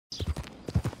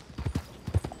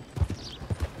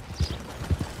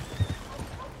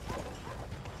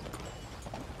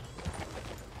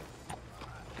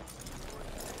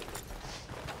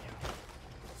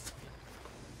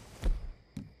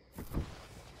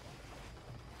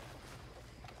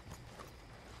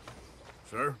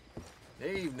Sir?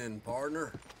 Evening,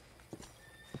 partner.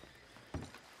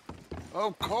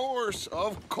 Of course,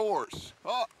 of course.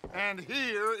 Oh, and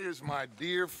here is my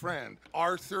dear friend,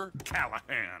 Arthur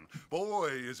Callahan. Boy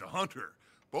is a hunter.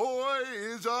 Boy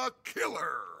is a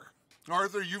killer.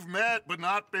 Arthur, you've met but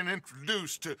not been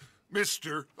introduced to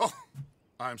Mr. Oh,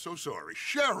 I'm so sorry,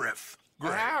 Sherif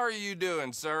Gray. How are you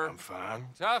doing, sir? I'm fine.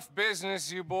 Tough business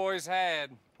you boys had.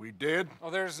 We did?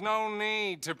 Oh, there's no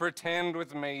need to pretend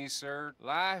with me, sir.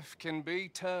 Life can be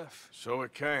tough. So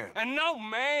it can. And no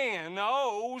man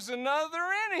owes another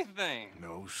anything.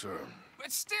 No, sir.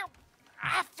 But still,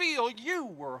 I feel you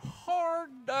were hard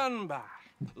done by.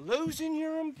 Losing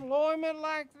your employment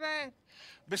like that.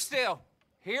 But still,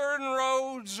 here in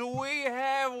Rhodes, we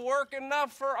have work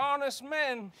enough for honest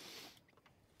men.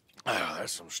 Oh,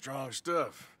 that's some strong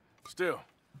stuff. Still,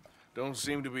 don't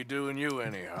seem to be doing you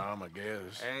any harm, I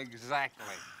guess. Exactly.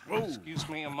 Whoa. Excuse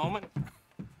me a moment.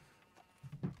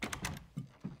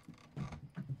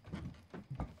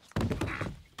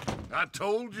 I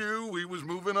told you we was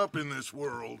moving up in this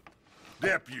world.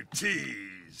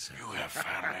 Deputies. You have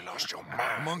finally lost your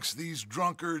mind. Amongst these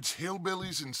drunkards,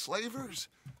 hillbillies, and slavers?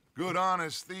 Good,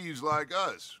 honest thieves like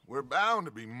us. We're bound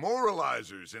to be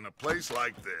moralizers in a place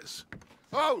like this.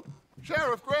 Oh,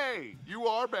 Sherif Gray, you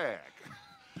are back.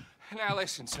 Now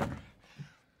listen, sir.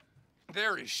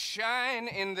 There is shine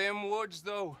in them woods,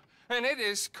 though, and it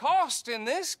is costing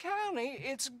this county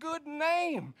its good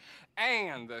name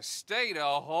and the state a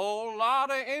whole lot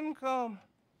of income.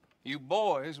 You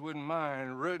boys wouldn't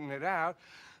mind rooting it out.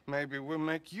 Maybe we'll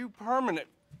make you permanent.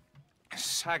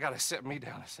 I gotta set me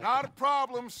down a second. Not a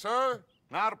problem, sir.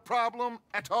 Not a problem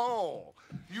at all.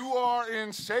 You are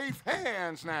in safe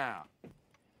hands now.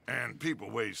 And people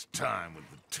waste time with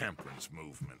the temperance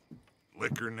movement.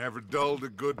 Liquor never dulled a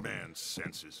good man's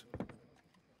senses.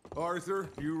 Arthur,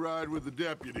 you ride with the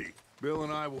deputy. Bill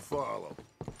and I will follow.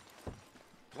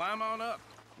 Climb on up.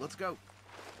 Let's go.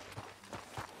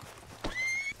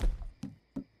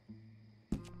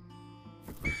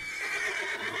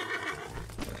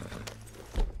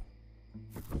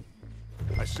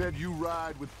 I said you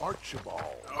ride with Archibald.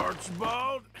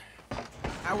 Archibald?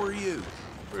 How are you?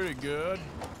 Pretty good.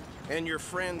 And your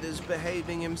friend is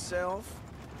behaving himself?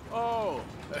 Oh,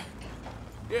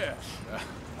 yes.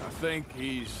 I think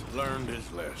he's learned his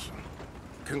lesson.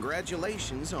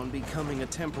 Congratulations on becoming a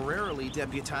temporarily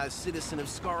deputized citizen of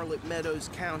Scarlet Meadows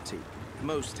County.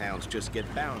 Most towns just get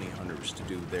bounty hunters to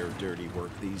do their dirty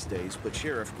work these days, but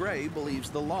Sherif Gray believes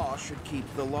the law should keep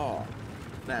the law.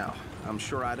 Now, I'm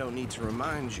sure I don't need to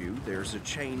remind you there's a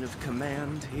chain of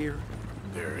command here.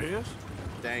 There is?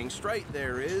 Dang straight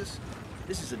there is.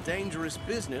 This is a dangerous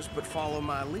business, but follow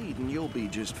my lead and you'll be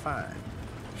just fine.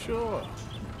 Sure.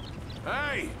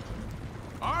 Hey!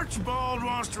 Archibald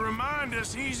wants to remind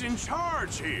us he's in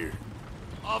charge here.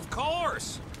 Of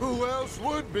course. Who else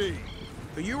would be?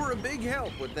 But you were a big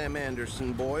help with them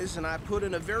Anderson boys, and I put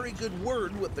in a very good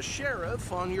word with the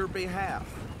sheriff on your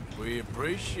behalf. We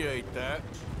appreciate that.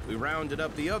 We rounded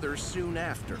up the others soon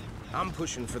after. I'm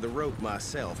pushing for the rope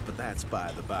myself, but that's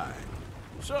by the by.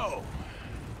 So,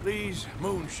 these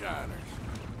moonshiners.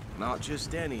 Not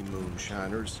just any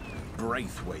moonshiners,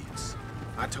 Braithwaites.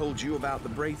 I told you about the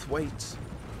Braithwaites?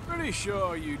 Pretty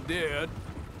sure you did.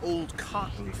 Old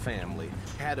Cotton family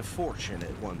had a fortune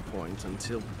at one point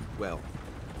until, well,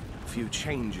 a few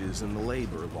changes in the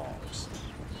labor laws.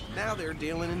 Now they're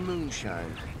dealing in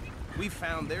moonshine. We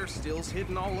found their stills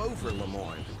hidden all over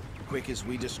Lemoyne. Quick as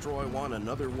we destroy one,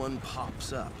 another one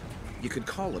pops up. You could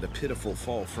call it a pitiful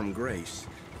fall from grace,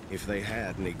 if they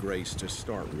had any grace to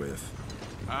start with.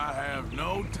 I have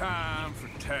no time for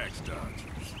tax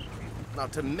dodgers.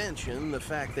 Not to mention the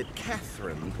fact that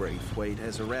Catherine Braithwaite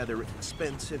has a rather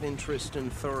expensive interest in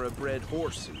thoroughbred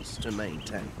horses to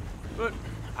maintain. But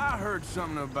I heard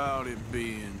something about it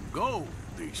being gold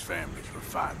these families were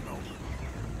fighting over.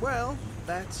 Well,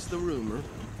 that's the rumor.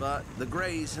 But the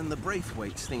Grays and the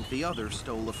Braithwaites think the others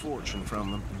stole a fortune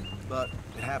from them. But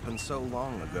it happened so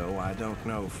long ago, I don't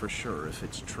know for sure if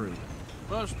it's true.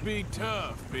 Must be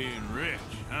tough being rich,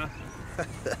 huh?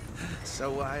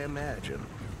 So I imagine.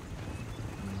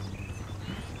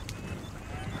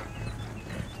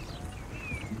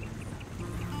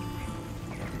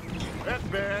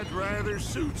 That badge rather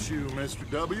suits you, Mr.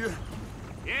 W.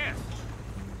 Yes.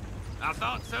 I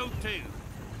thought so, too.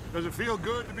 Does it feel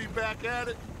good to be back at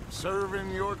it?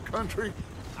 Serving your country?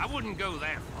 I wouldn't go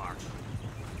that far.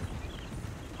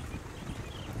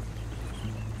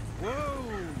 Whoa!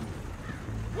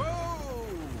 Whoa!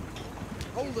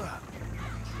 Hold up.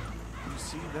 You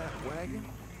see that wagon?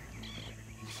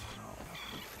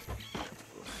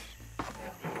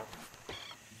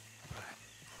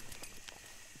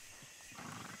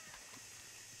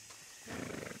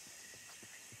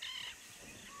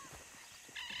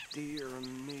 dear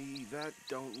me, that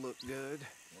don't look good.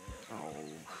 Oh.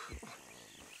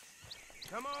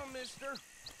 Come on, mister.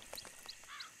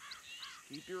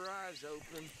 Keep your eyes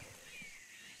open.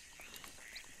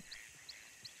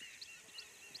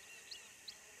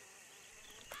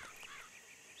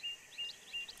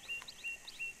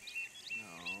 No,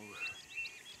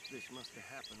 this must have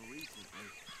happened recently.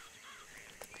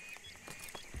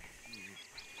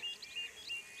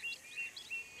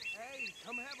 Hey,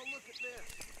 come have a look at this.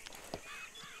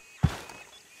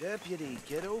 Deputy,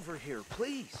 get over here,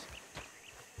 please.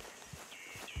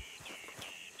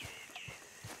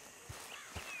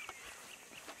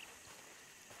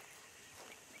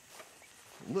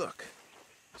 Look,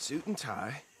 suit and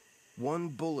tie, one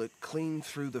bullet clean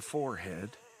through the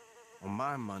forehead. Well,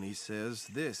 my money says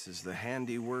this is the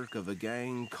handiwork of a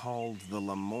gang called the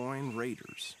Lemoyne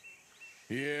Raiders.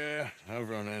 Yeah, I've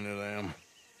run into them.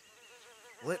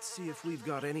 Let's see if we've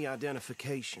got any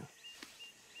identification.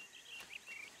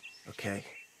 Okay,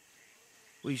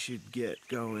 we should get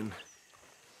going.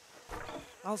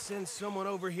 I'll send someone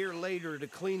over here later to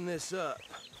clean this up.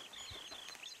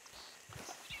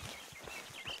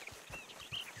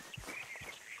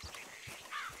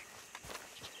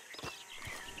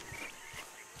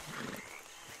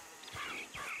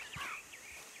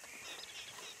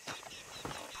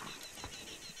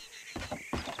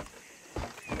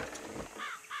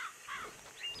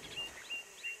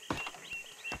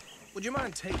 Would you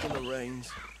mind taking the reins?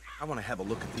 I want to have a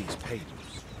look at these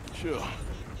papers. Sure.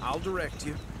 I'll direct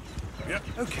you. Yep.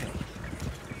 Okay.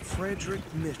 Frederick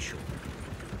Mitchell,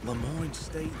 Lemoyne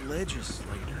State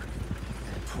Legislator.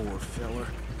 Poor feller.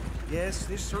 Yes,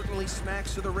 this certainly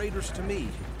smacks of the Raiders to me.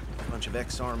 A bunch of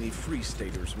ex-Army Free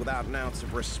Staters without an ounce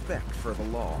of respect for the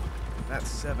law. That's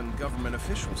 7 government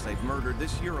officials they've murdered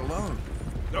this year alone.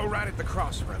 Go right at the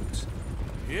crossroads.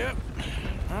 Yep.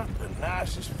 Not the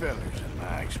nicest fellers in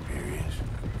my experience.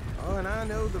 Oh, and I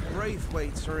know the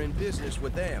Braithwaites are in business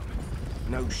with them.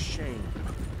 No shame.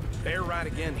 They're right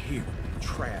again here.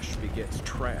 Trash begets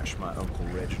trash, my Uncle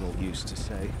Reginald used to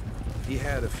say. He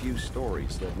had a few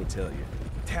stories, let me tell you.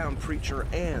 Town preacher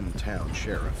and town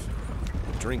sheriff.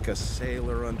 Drink a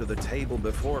sailor under the table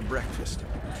before breakfast.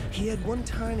 He had one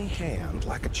tiny hand,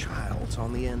 like a child's,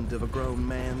 on the end of a grown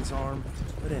man's arm.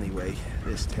 But anyway,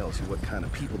 this tells you what kind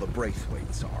of people the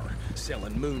Braithwaites are,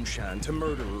 selling moonshine to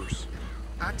murderers.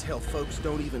 I tell folks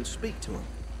don't even speak to them.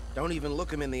 Don't even look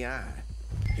them in the eye.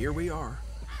 Here we are.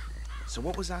 So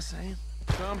what was I saying?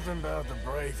 Something about the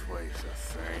Braithwaites, I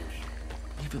think.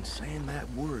 Even saying that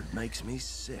word makes me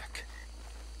sick.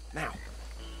 Now,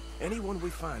 anyone we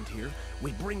find here,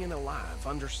 we bring in alive,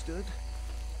 understood?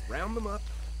 Round them up,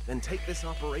 then take this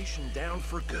operation down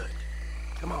for good.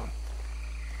 Come on.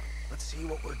 Let's see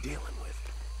what we're dealing with.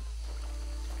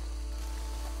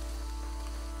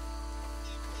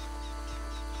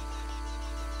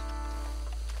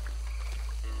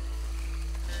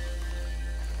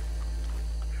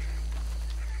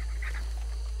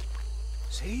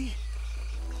 See?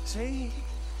 See?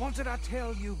 What did I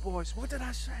tell you, boys? What did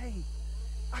I say?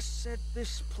 I said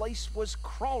this place was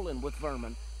crawling with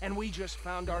vermin, and we just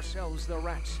found ourselves the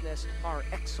rat's nest par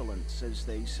excellence, as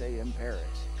they say in Paris.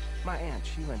 My aunt,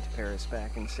 she went to Paris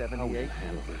back in '78. How will you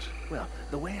handle this? Well,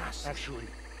 the way I see Actually,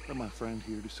 let my friend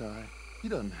here decide. He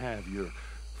doesn't have your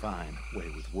fine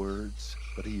way with words,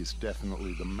 but he is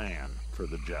definitely the man for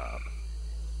the job.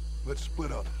 Let's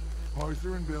split up.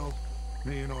 Arthur and Bill,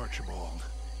 me and Archibald.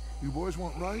 You boys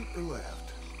want right or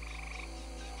left?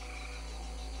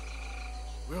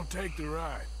 We'll take the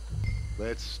ride.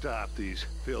 Let's stop these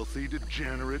filthy,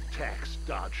 degenerate tax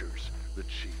dodgers. The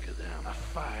cheek of them. A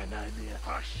fine idea.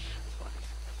 Hush.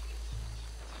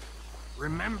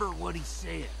 Remember what he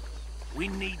said. We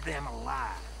need them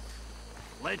alive.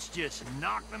 Let's just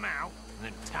knock them out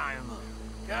and then tie them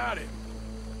up. Got it.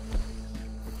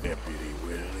 Deputy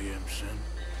Williamson.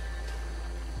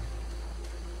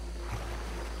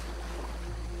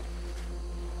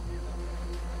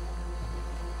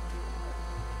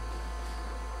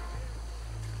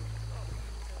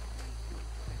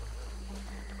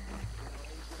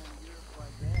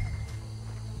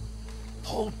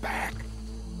 Hold back.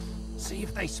 See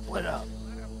if they split up.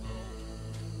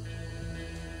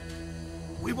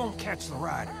 We won't catch the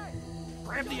rider.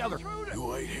 Grab the other. You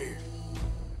wait here.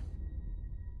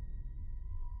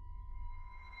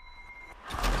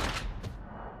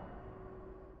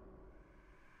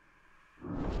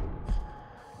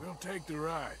 We'll take the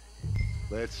ride.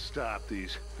 Let's stop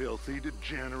these filthy,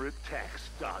 degenerate tax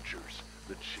dodgers.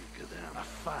 The cheek of them. A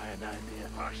fine idea.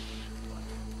 Hush.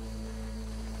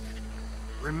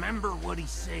 Remember what he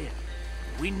said.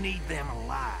 We need them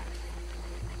alive.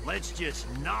 Let's just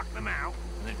knock them out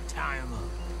and then tie them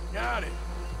up. Got it,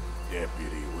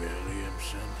 Deputy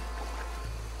Williamson.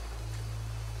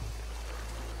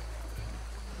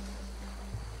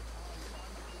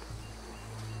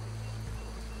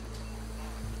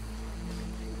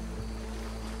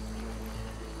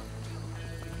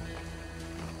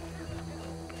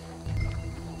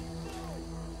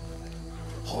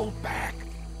 Hold back.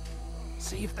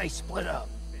 See if they split up.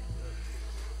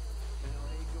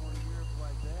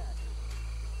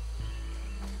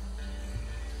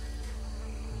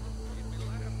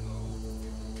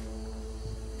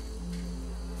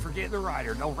 Forget the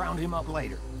rider. They'll round him up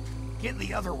later. Get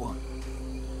the other one.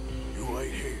 You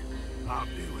wait here. I'll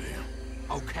deal with him.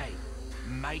 Okay.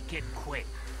 Make it quick.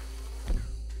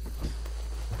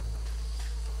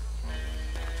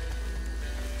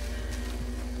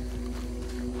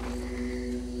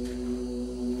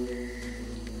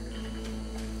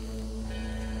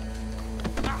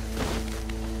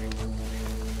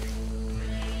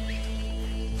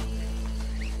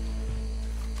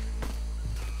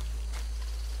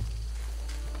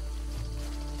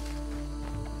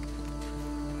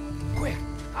 Quick,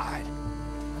 hide.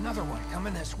 Another one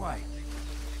coming this way.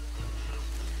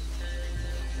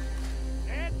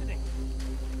 Anthony!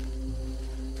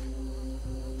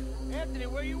 Anthony,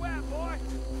 where you at, boy?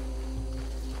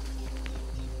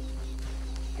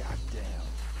 Goddamn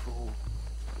fool.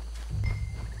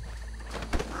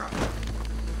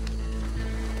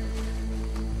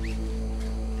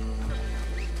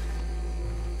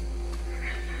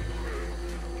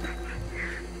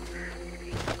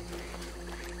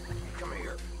 Come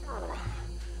here.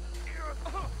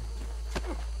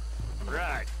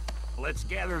 Right. Let's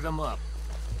gather them up.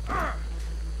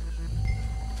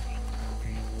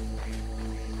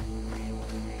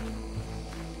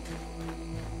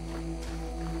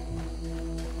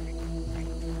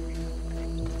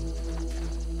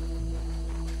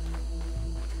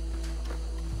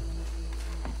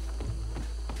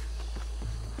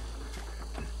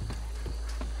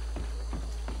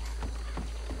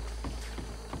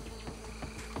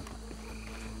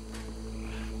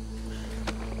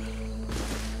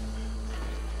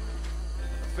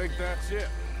 I think that's it.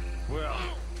 Well,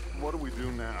 what do we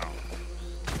do now?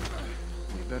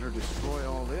 We better destroy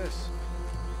all this.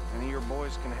 Any of your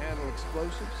boys can handle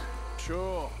explosives?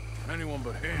 Sure. Anyone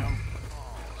but him.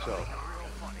 So, Real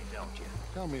funny, don't you?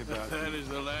 tell me about That is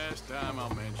the last time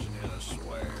I'll mention it, I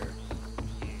swear.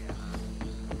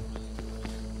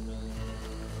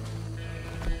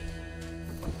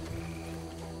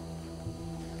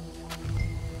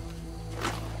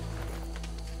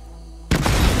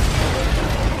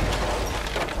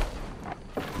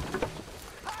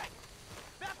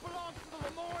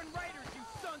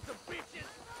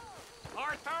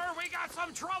 Arthur, we got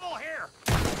some trouble here!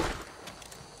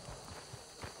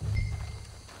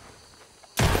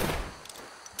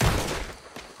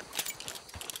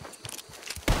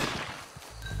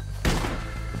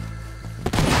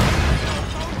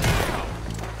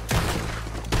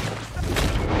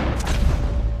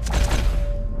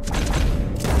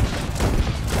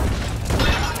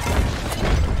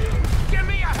 Give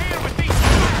me a hand with these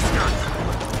bastards!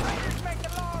 Raiders make the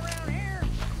law around here!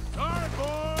 Sorry,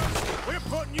 boys. We're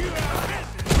putting you out of business.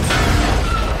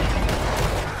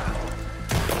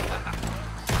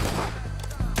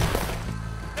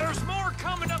 There's more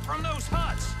coming up from those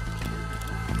huts!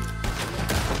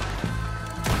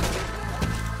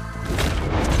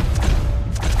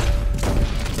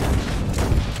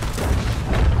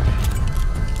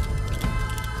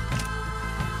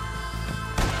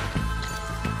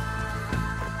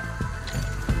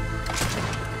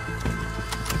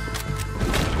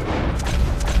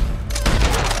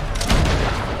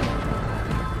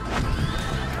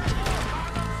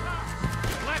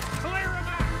 Let's clear them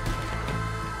out!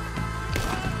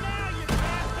 Run now, you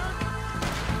bastard!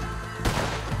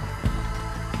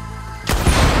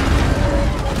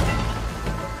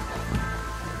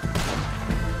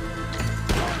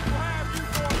 We'll have you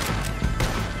for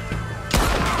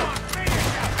Come on,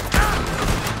 finish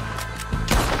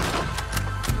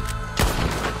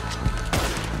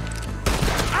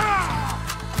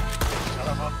Son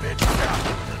of a bitch.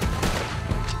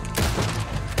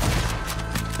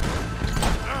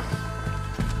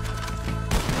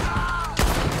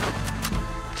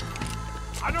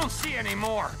 I don't see any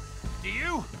more. Do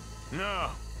you? No.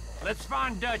 Let's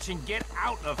find Dutch and get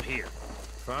out of here.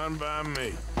 Fine by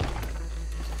me.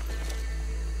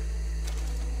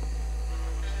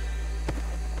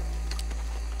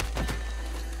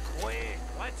 Quick,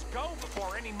 let's go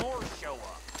before any more show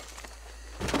up.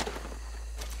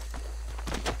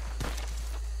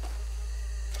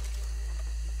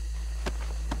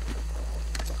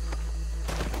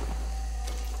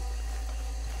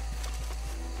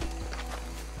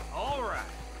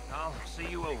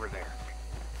 over there.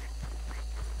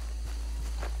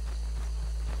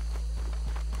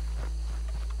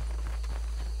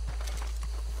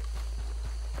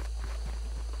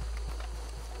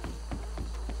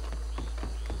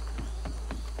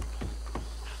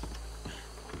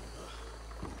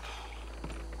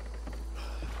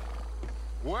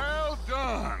 Well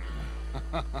done.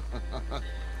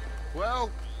 Well,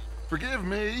 forgive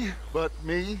me, but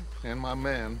me and my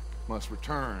men must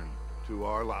return to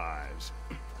our lives.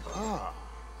 Ah,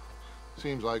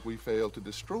 seems like we failed to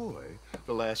destroy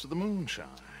the last of the moonshine.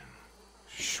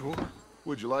 Sure.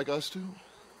 Would you like us to?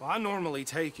 Well, I normally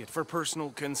take it. For personal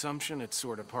consumption, it's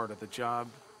sort of part of the job.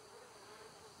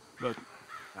 But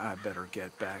I better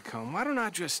get back home. Why don't I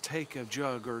just take a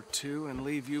jug or two and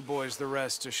leave you boys the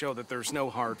rest to show that there's no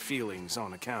hard feelings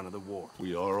on account of the war?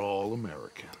 We are all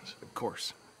Americans. Of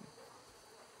course.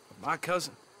 But my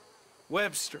cousin,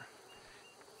 Webster,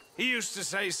 he used to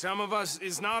say some of us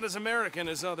is not as American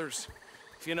as others,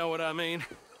 if you know what I mean.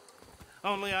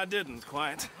 Only I didn't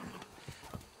quite.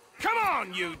 Come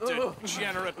on, you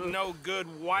degenerate, no-good,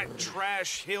 white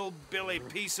trash, hillbilly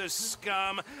piece of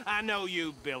scum. I know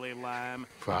you, Billy Lime.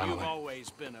 Finally. You've always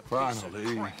been a piece of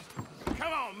Finally. crap.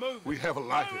 Come on, move. We have a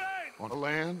life on a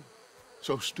land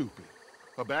so stupid,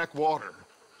 a backwater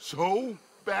so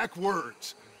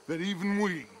backwards that even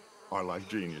we are like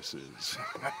geniuses.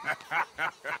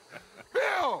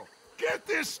 Bill, get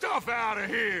this stuff out of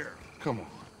here. Come on,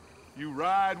 you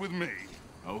ride with me.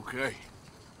 Okay.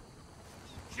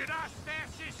 Should I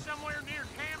stash this somewhere near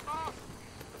camp, boss?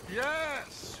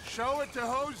 Yes, show it to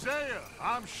Hosea.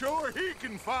 I'm sure he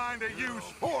can find a use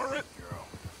for it.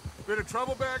 Bit of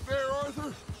trouble back there,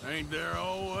 Arthur? Ain't there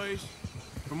always?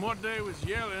 From what they was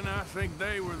yelling, I think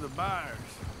they were the buyers.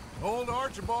 Old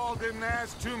Archibald didn't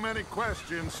ask too many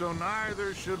questions, so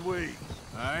neither should we.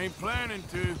 I ain't planning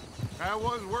to. That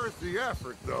was worth the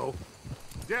effort, though.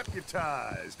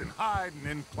 Deputized and hiding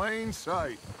in plain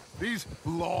sight. These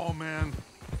lawmen,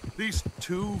 these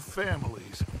two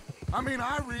families. I mean,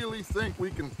 I really think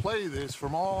we can play this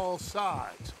from all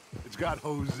sides. It's got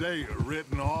Hosea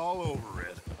written all over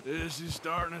it. This is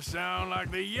starting to sound like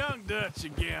the Young Dutch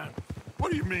again. What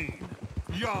do you mean,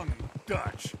 young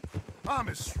Dutch? I'm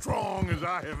as strong as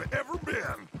I have ever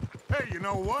been. Hey, you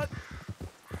know what?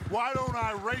 Why don't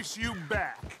I race you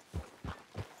back?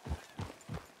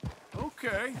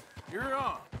 Okay, you're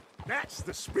on. That's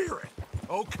the spirit.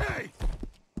 Okay.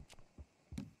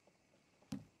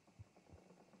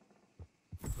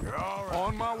 You're all right.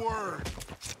 On my word.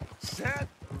 Set,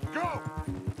 go!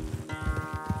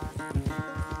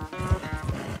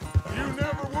 You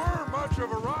never were much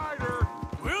of a rider.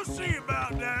 We'll see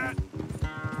about that.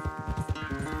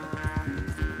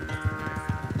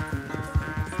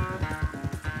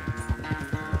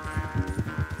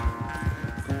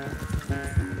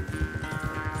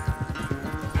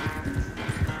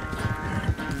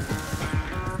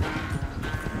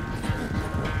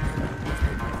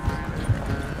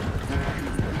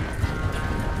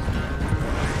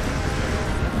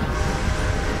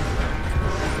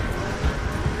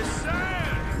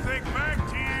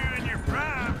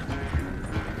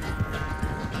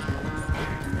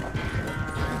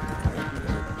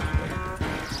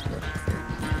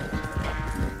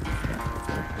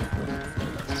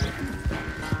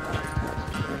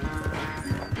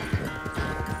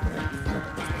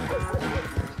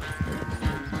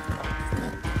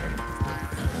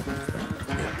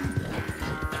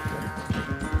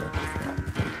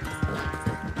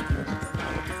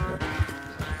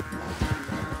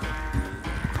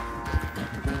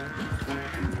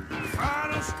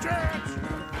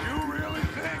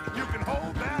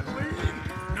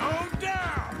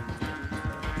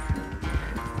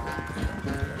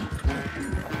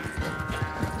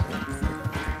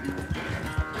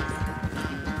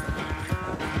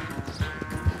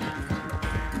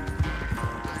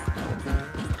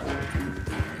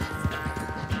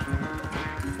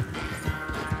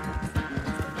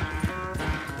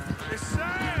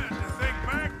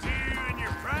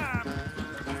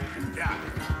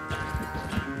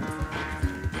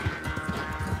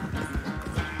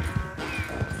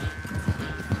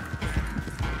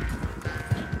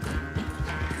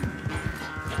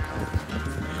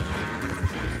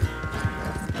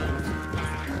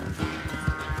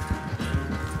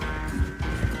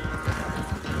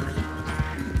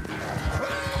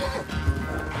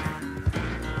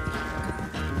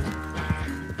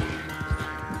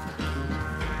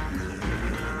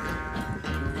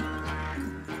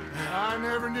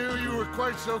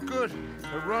 Quite so good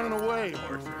at running away,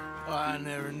 Arthur. I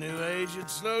never knew age had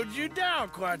slowed you down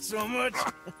quite so much.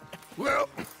 Well,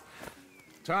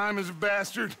 time is a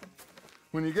bastard.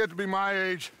 When you get to be my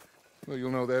age, well,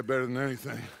 you'll know that better than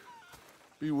anything.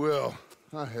 Be well.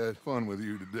 I had fun with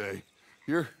you today.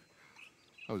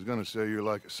 I was gonna say you're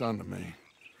like a son to me.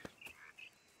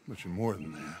 But you're more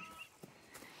than that.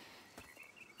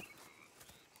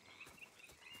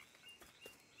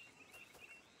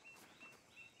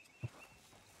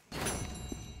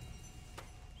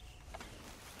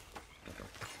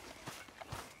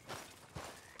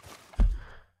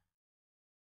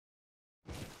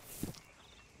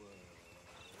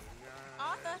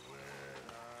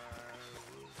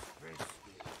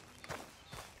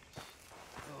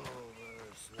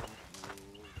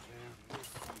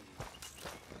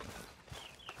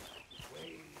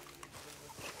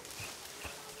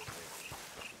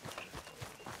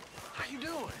 How you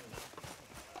doing?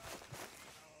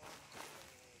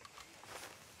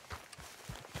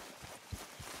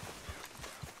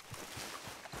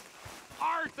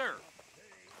 Arthur!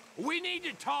 We need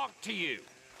to talk to you.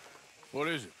 What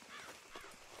is it?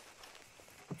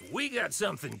 We got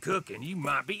something cooking you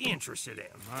might be interested in.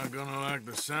 Am I gonna like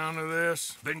the sound of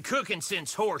this? Been cooking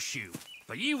since Horseshoe,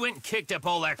 but you went and kicked up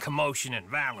all that commotion in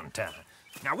Valentine.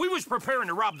 Now, we was preparing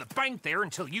to rob the bank there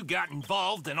until you got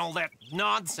involved in all that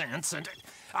nonsense, and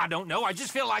I don't know, I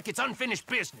just feel like it's unfinished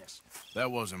business.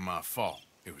 That wasn't my fault.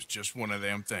 It was just one of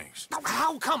them things.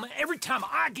 How come every time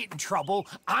I get in trouble,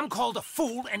 I'm called a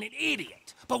fool and an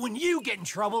idiot? But when you get in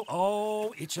trouble,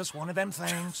 oh, it's just one of them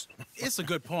things. It's a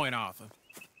good point, Arthur.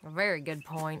 A very good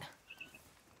point.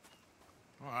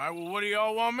 All right, well, what do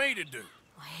y'all want me to do?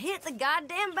 Hit the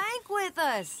goddamn bank with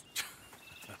us.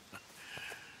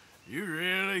 You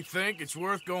really think it's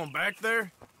worth going back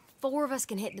there? 4 of us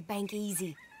can hit the bank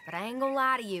easy, but I ain't gonna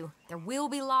lie to you. There will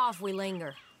be law if we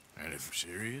linger. And if we're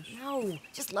serious? No,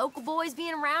 just local boys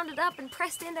being rounded up and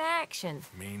pressed into action.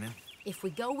 Meaning? If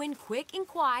we go in quick and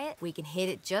quiet, we can hit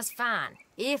it just fine.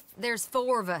 If there's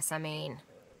 4 of us, I mean.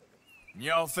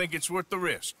 Y'all think it's worth the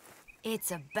risk?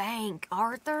 It's a bank,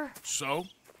 Arthur. So?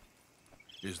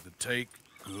 Is the take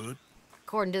good?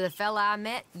 According to the fella I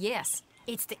met, yes.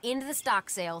 It's the end of the stock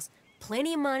sales.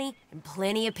 Plenty of money and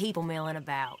plenty of people milling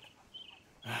about.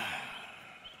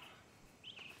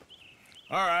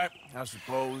 All right, I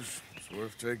suppose it's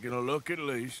worth taking a look at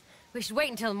least. We should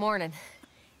wait until the morning.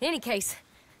 In any case,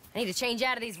 I need to change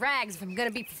out of these rags if I'm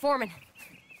gonna be performing.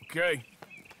 Okay.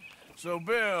 So,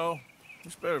 Bill,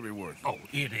 this better be worth it. Oh,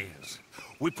 it is.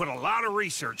 We put a lot of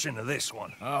research into this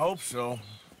one. I hope so.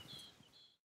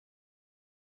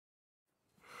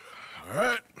 All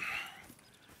right.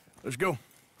 Let's go.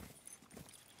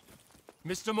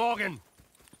 Mr. Morgan.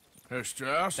 Herr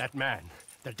Straus? That man.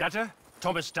 The debtor,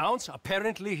 Thomas Downs,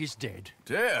 apparently he's dead.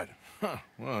 Dead? Huh.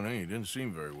 Well, he didn't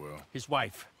seem very well. His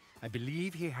wife. I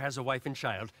believe he has a wife and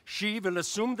child. She will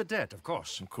assume the debt, of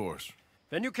course. Of course.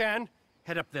 Then you can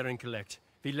head up there and collect.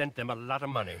 We lent them a lot of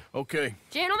money. Okay.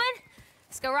 Gentlemen,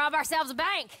 let's go rob ourselves a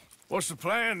bank. What's the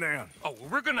plan, then? Oh,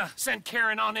 we're gonna send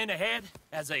Karen on in ahead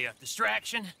as a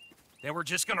distraction. Then we're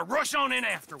just gonna rush on in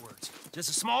afterwards. Just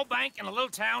a small bank in a little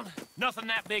town. Nothing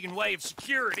that big in way of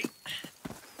security.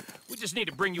 We just need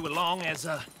to bring you along as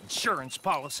a insurance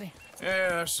policy. Yeah,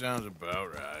 that sounds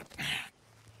about right.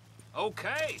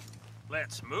 Okay,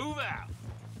 let's move out.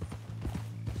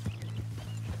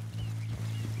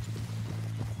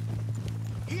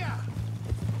 Yeah.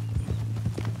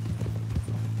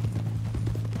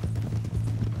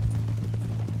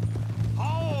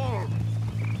 Hold!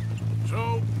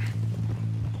 So,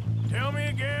 tell me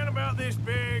again about this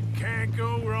big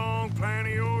can't-go-wrong plan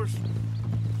of yours.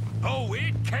 Oh,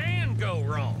 it can go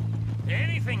wrong.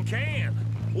 Anything can,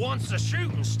 once the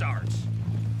shooting starts.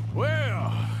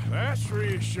 Well, that's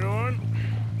reassuring.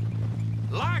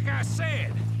 Like I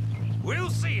said, we'll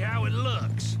see how it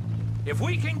looks. If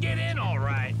we can get in all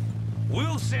right,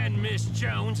 we'll send Miss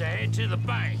Jones ahead to the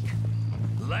bank.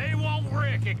 They won't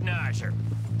recognize her.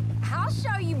 I'll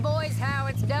show you boys how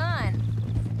it's done.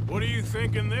 What are you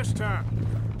thinking this time?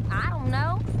 I don't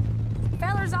know.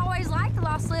 Fellers always like the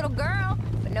lost little girl,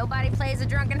 but nobody plays a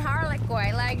drunken harlot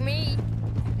quite like me.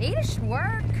 It should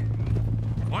work.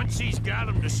 Once he's got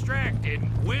them distracted,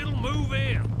 we'll move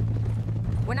in.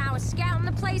 When I was scouting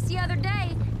the place the other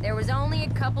day, there was only a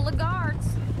couple of guards.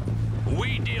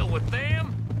 We deal with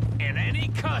them and any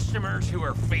customers who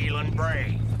are feeling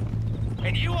brave.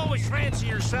 And you always fancy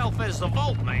yourself as the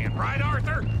Vault Man, right,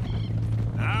 Arthur?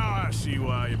 Now I see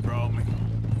why you brought me.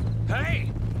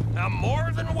 Hey, I'm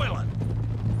more than willing.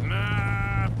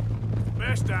 Nah,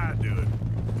 best I do it.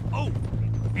 Oh,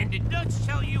 and did Dutch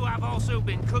tell you I've also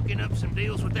been cooking up some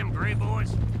deals with them Gray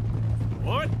boys?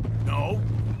 What? No.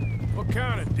 What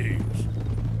kind of deals?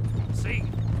 See,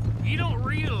 you don't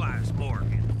realize,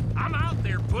 Morgan. I'm out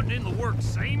there putting in the work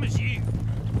same as you.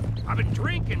 I've been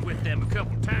drinking with them a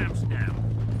couple times now.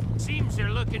 Seems they're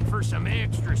looking for some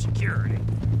extra security.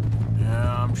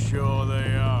 Yeah, I'm sure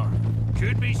they are.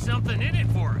 Could be something in it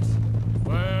for us.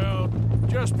 Well,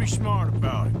 just be smart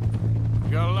about it.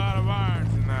 You got a lot of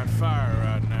irons in that fire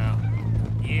right now.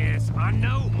 Yes, I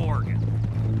know, Morgan.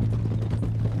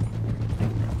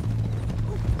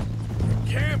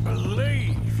 Can't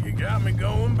believe you got me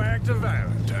going back to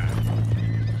Valentine.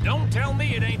 Don't tell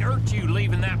me it ain't hurt you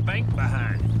leaving that bank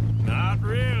behind. Not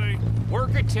really.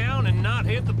 Work a town and not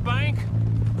hit the bank?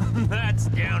 That's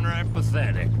downright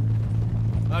pathetic.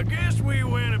 I guess we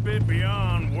went a bit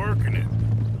beyond working it.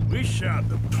 We shot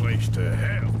the place to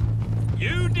hell.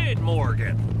 You did,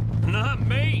 Morgan. Not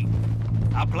me.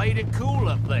 I played it cool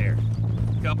up there.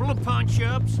 Couple of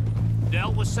punch-ups,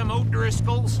 dealt with some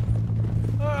O'Driscolls.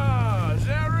 Ah, is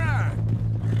that right?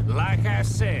 Like I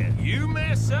said, you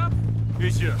mess up,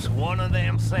 it's just one of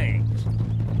them things.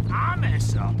 I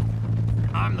mess up,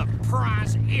 I'm the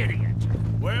prize idiot.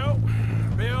 Well,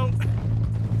 Bill,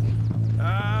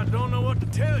 I don't know what to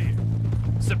tell you.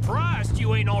 Surprised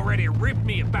you ain't already ripped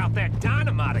me about that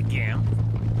dynamite again.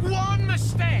 One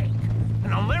mistake,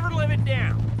 and I'll never live it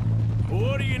down.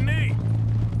 What do you need?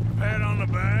 A pat on the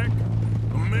back?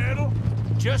 A medal?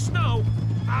 Just know,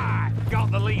 I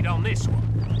got the lead on this one.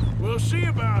 We'll see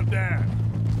about that,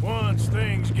 once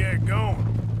things get going.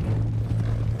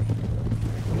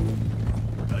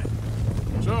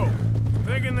 So,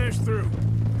 thinking this through.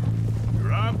 You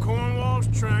rob Cornwall's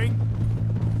train.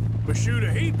 We shoot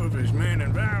a heap of his men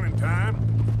in Valentine.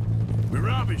 We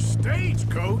rob his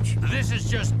stagecoach. This is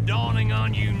just dawning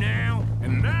on you now?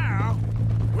 And now,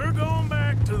 we're going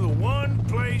back to the one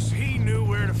place he knew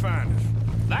where to find us.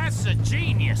 That's the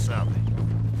genius of it.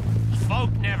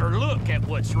 Folk never look at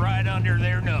what's right under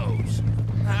their nose.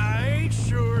 I ain't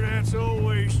sure that's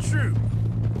always true.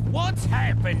 What's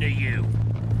happened to you?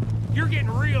 You're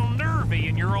getting real nervy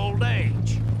in your old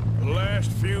age. The last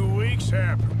few weeks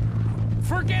happened.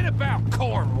 Forget about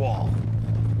Cornwall.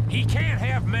 He can't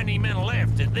have many men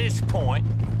left at this point.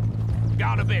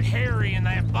 Got a bit hairy in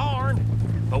that barn,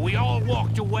 but we all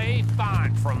walked away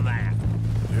fine from that.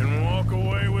 Didn't walk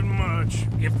away with much.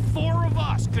 If 4 of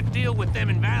us could deal with them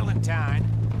in Valentine,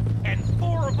 and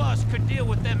 4 of us could deal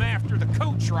with them after the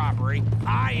coach robbery,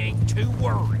 I ain't too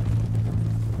worried.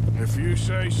 If you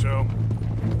say so.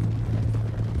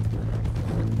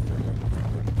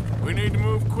 We need to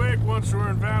move quick once we're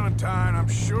in Valentine. I'm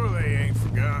sure they ain't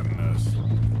forgotten us.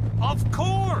 Of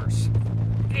course!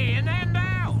 In and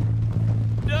out!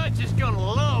 Dutch is gonna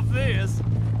love this.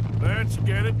 Let's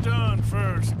get it done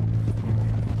first.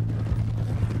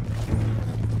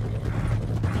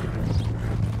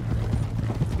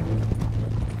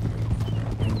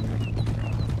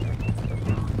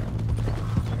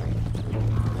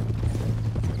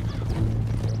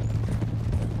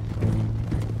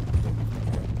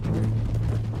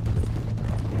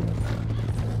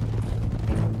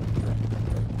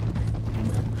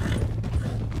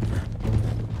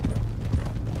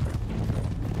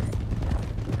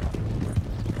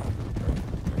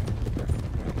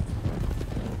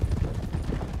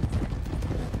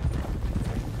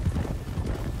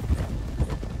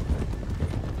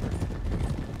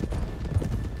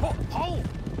 Hold!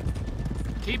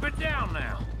 Keep it down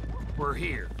now. We're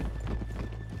here.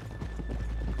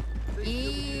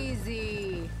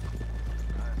 Easy.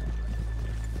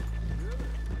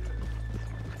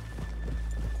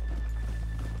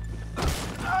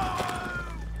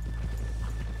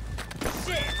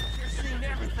 Shit! You're seeing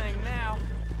everything now.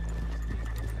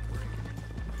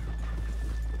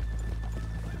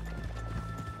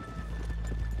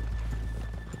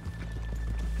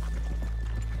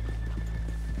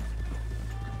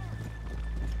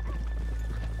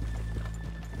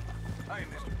 Hey,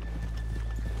 mister.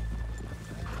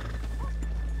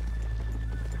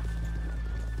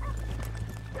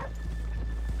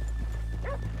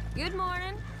 Good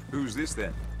morning. Who's this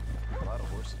then? A lot of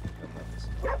horses become this.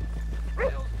 What the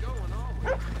hell's going on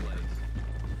with this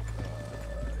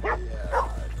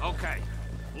place? Okay,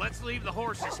 let's leave the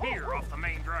horses here off the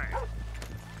main drag.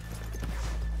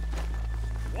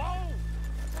 Whoa!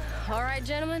 All right,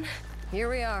 gentlemen, here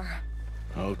we are.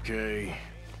 Okay.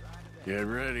 Get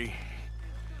ready.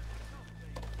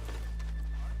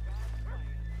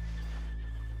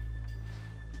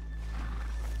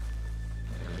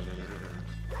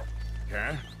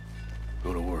 Okay?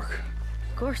 Go to work.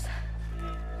 Of course.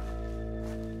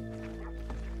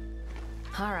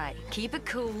 All right, keep it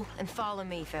cool and follow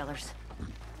me, fellers.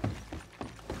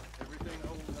 Everything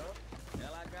holding up?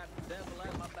 Hell, I got the devil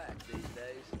at my back these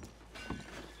days.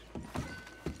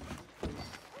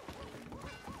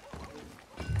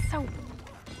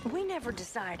 never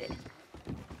decided.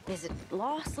 Is it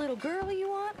lost little girl you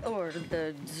want, or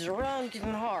the drunken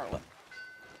harlot?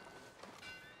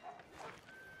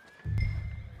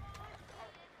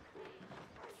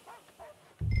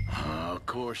 Of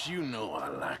course, you know I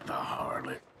like the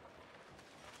harlot.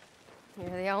 You're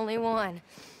the only one.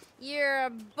 You're a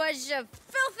bunch of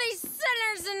filthy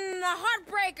sinners and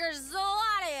heartbreakers, a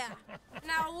lot of you.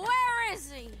 Now, where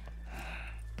is he?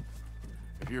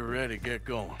 If you're ready, get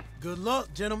going. Good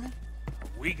luck, gentlemen.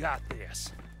 We got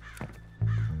this.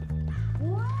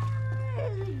 Where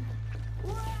is he?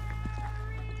 Where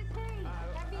is he?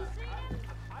 Have you seen him?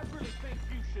 I really think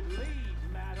you should leave,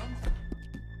 madam.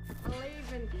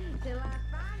 Leaving till I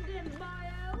find him,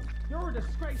 boyo. You're a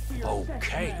disgrace to your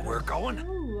Okay, we're going.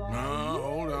 No,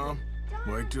 hold on.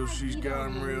 Wait till she's got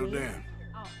him reeled in.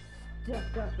 All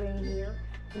stuck up in here.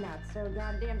 Not so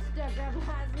goddamn stuck up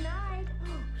last night.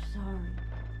 Oh, sorry.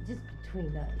 Just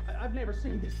between us. I've never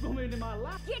seen this woman in my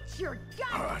life. Get your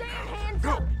goddamn hands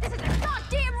up! This is a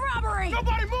goddamn robbery!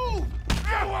 Nobody move!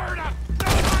 You heard him!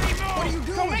 Nobody move! What are you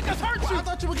doing? Don't make us hurt you! I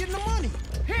thought you were getting the money.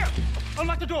 Here!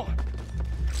 Unlock the door!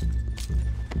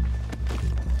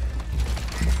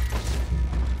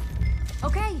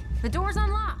 Okay, the door's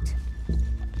unlocked.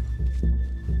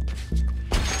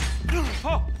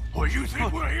 Oh, you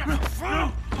think we're here?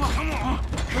 Come on!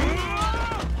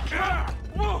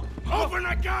 Open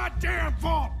the goddamn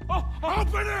vault!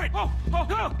 Open it!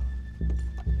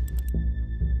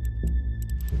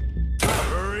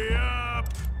 Hurry up!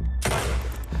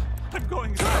 I'm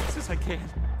going as fast as I can.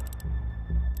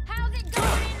 How's it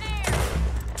going in there?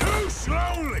 Too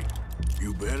slowly!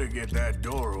 You better get that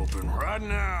door open right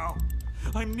now.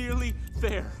 I'm nearly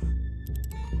there.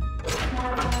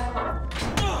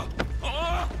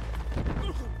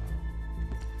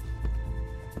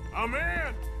 I'm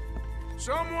in!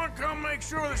 Someone come make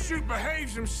sure the chute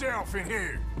behaves himself in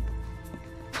here.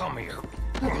 Come here.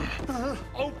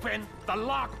 Open the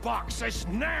lockboxes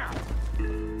now!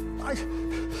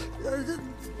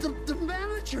 The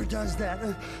manager does that.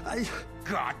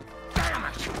 God damn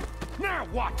it! Now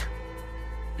what?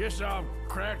 Guess I'll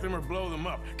crack them or blow them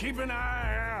up. Keep an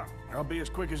eye out. I'll be as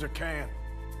quick as I can.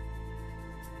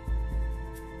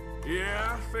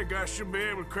 Yeah, I think I should be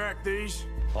able to crack these.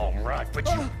 All right, but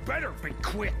you better be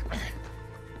quick.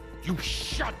 You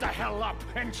shut the hell up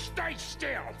and stay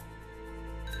still!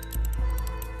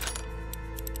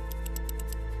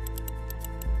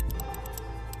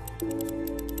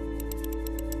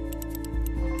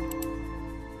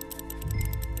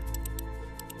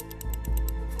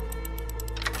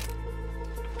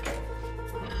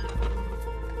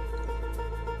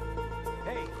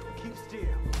 Hey, keep still.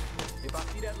 If I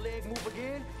see that leg move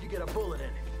again, you get a bullet in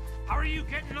it. How are you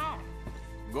getting on?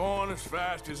 Going as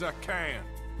fast as I can.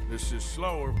 This is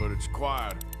slower, but it's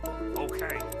quieter.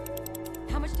 Okay.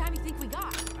 How much time do you think we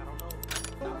got? I don't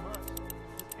know. Not much.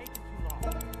 It's taking too long.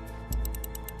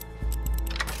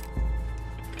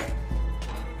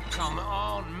 Come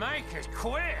on, make it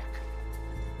quick!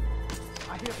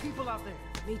 I hear people out there.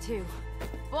 Me too.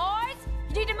 Boys,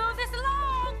 you need to move this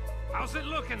along! How's it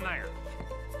looking there?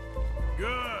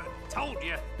 Good. Told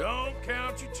you. Don't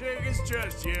count your chickens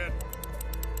just yet.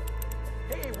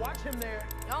 Hey, watch him there.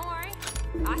 Don't worry,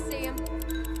 I see him.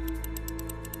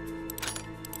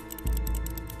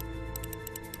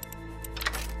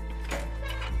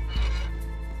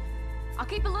 I'll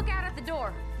keep a lookout at the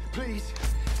door. Please,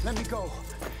 let me go.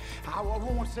 I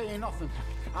won't say nothing.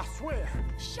 I swear.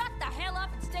 Shut the hell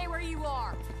up and stay where you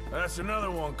are. That's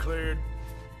another one cleared.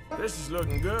 This is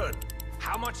looking good.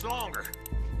 How much longer?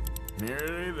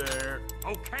 Nearly there.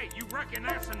 Okay, you reckon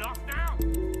that's enough now?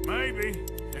 Maybe.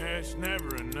 It's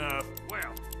never enough.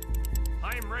 Well,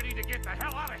 I'm ready to get the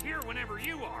hell out of here whenever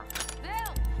you are.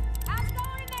 Bill, how's it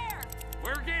going in there?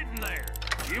 We're getting there.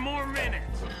 A few more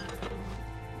minutes.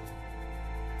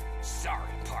 Sorry,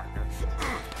 partner.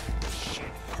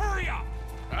 Shit, hurry up!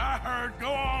 I heard.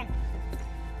 Go on.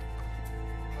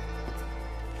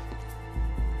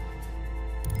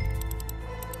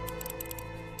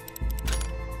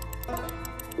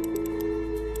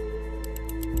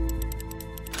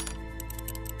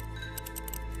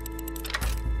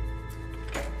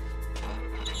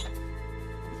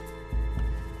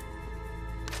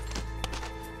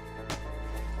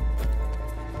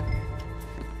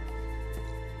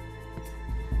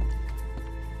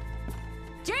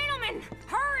 Gentlemen,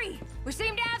 hurry! We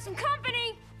seem to have some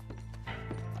company.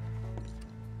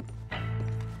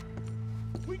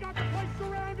 We got the place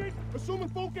surrounded. Assuming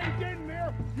folk ain't getting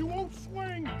there, you won't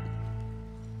swing.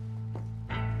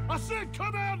 I said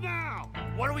come out now!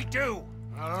 What do we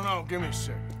I don't know. Give me a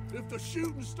second. If the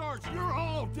shooting starts, you're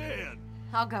all dead.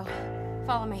 I'll go.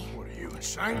 Follow me. What are you,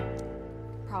 insane?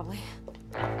 Probably.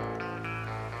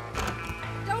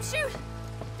 Don't shoot!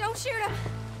 Don't shoot him!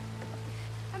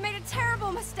 I made a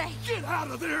terrible mistake. Get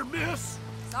out of there, miss!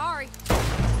 Sorry.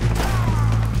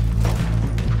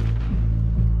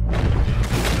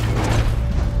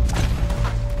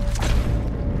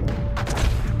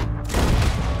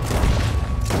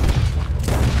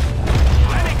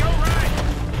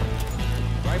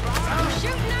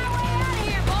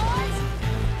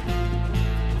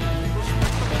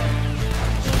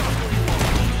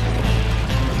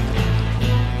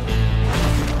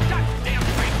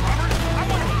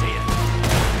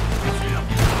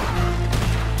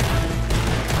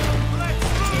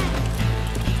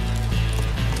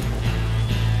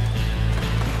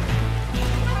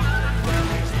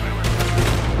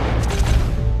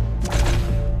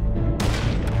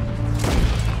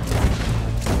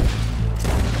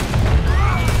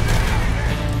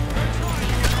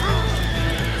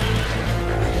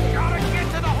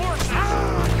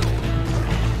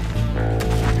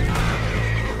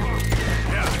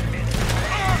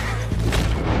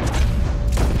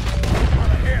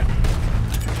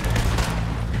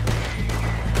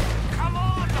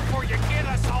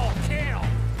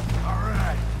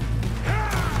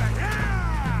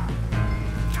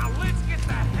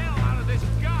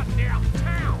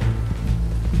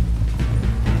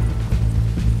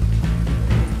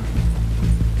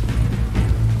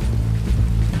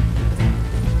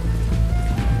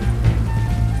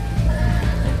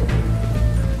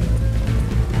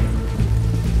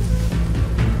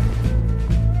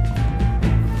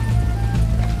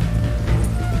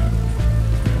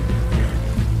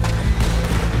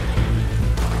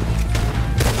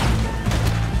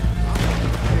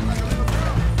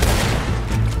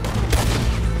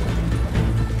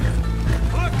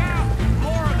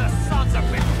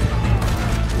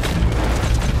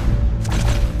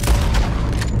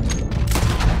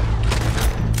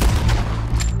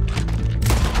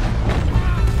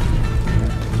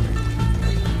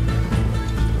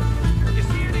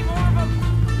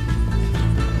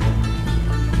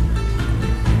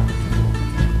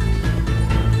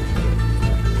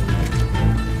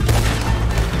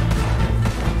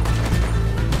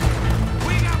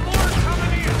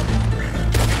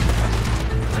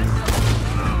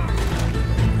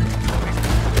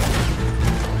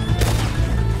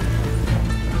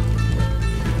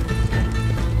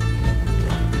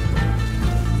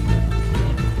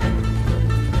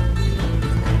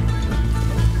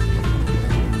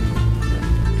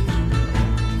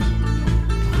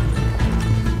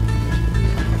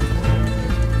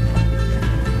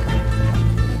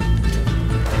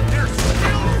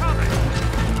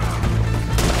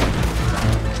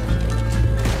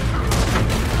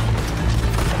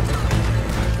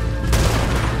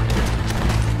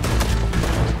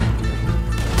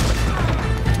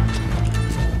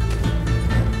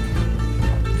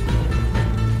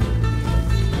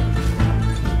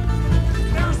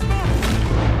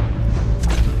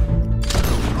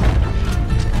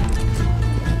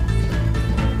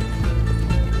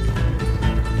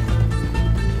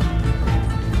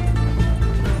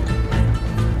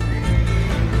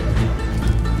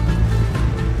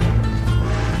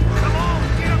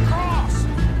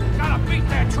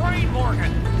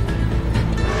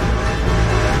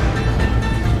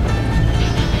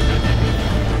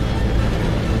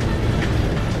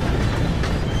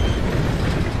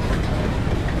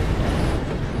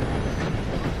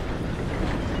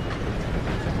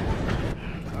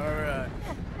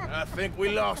 think we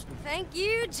lost him. Thank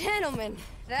you, gentlemen.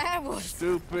 That was...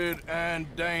 Stupid and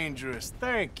dangerous.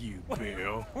 Thank you,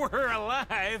 Bill. We're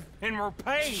alive, and we're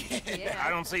paid. Yeah. I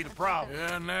don't see the problem.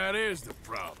 Yeah, and that is the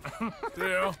problem.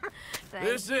 Still,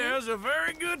 this is a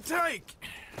very good take.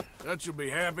 Dutch will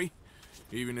be happy,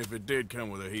 even if it did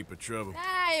come with a heap of trouble.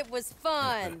 Ah, it was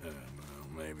fun.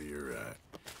 Well, maybe you're right.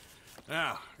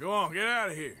 Now, go on, get out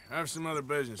of here. I have some other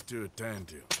business to attend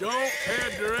to. Don't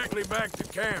head directly back to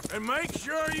camp, and make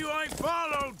sure you ain't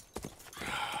followed.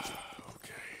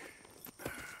 Okay.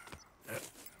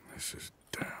 This is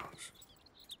Downs.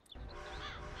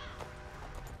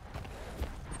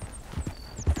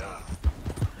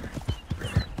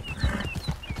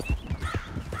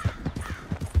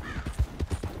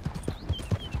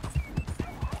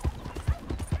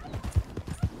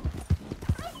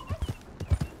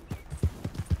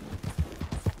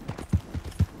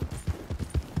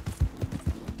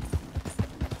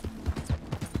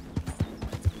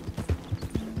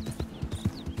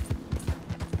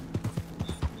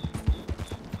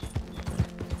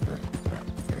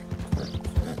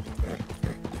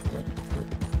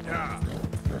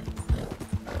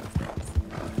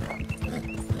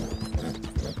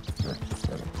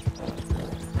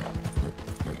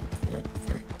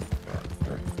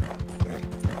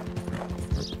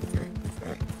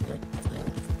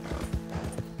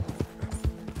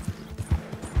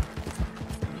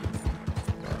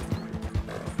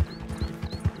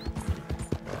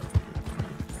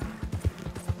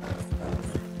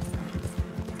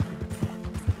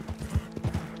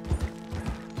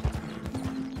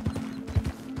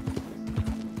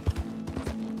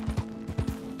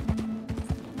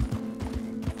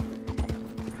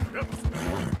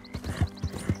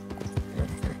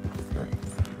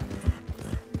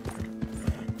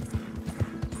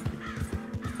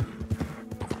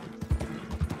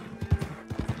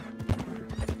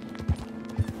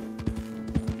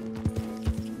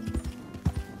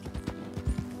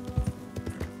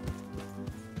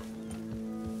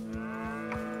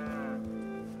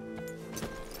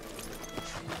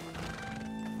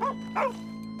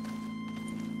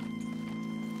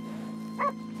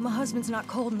 My husband's not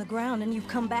cold in the ground, and you've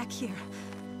come back here.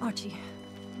 Archie,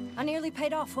 I nearly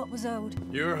paid off what was owed.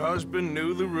 Your husband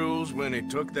knew the rules when he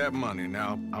took that money.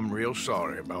 Now, I'm real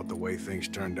sorry about the way things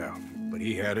turned out. But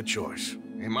he had a choice.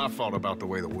 Ain't my fault about the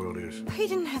way the world is. He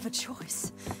didn't have a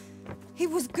choice. He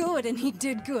was good, and he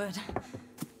did good.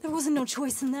 There wasn't no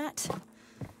choice in that.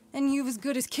 And you as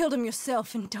good as killed him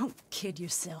yourself, and don't kid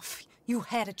yourself. You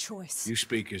had a choice. You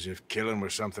speak as if killing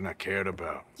was something I cared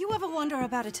about. You ever wonder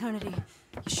about eternity?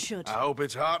 You should. I hope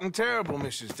it's hot and terrible,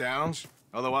 Mrs. Downs.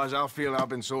 Otherwise, I'll feel I've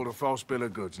been sold a false bill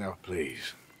of goods. Now,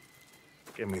 please,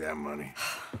 give me that money.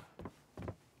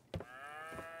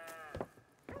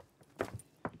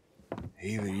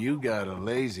 Either you got a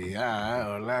lazy eye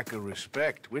or lack of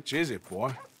respect. Which is it,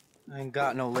 boy? I ain't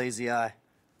got no lazy eye.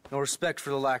 No respect for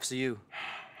the likes of you.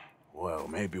 Well,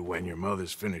 maybe when your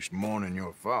mother's finished mourning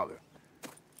your father,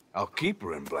 I'll keep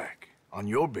her in black, on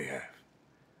your behalf.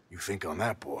 You think on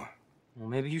that, boy? Well,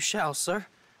 maybe you shall, sir.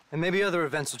 And maybe other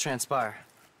events will transpire.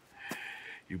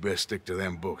 You best stick to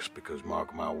them books, because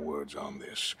mark my words on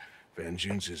this.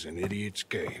 Vengeance is an idiot's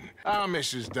game. Ah,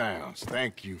 Mrs. Downs,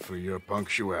 thank you for your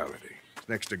punctuality. It's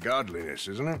next to godliness,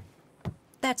 isn't it?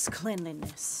 That's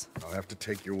cleanliness. I'll have to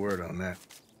take your word on that.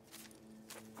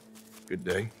 Good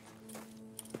day.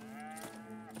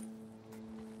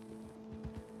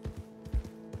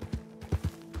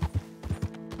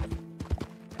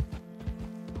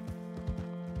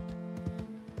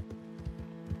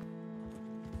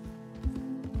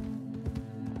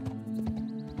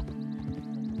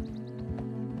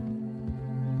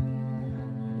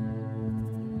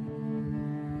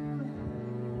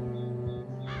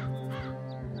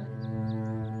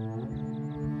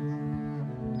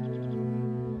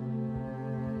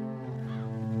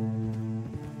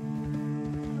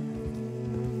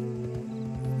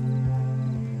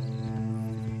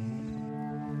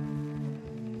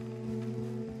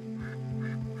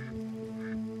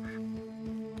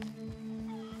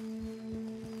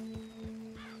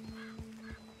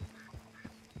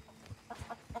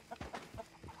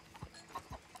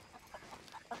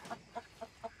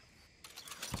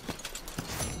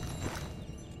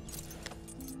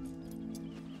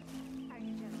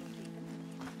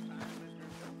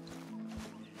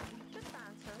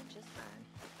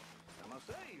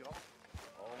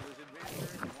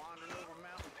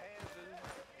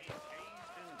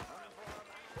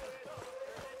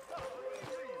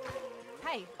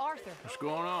 Hey, Arthur. What's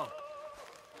going on?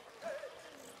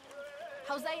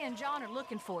 Jose and John are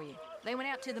looking for you. They went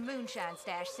out to the Moonshine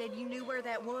stash, said you knew where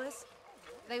that was.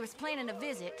 They was planning a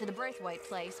visit to the Braithwaite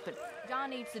place, but John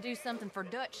needs to do something for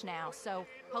Dutch now, so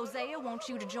Hosea wants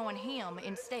you to join him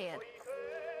instead.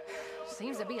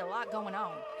 Seems to be a lot going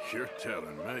on. You're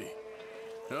telling me.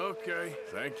 Okay,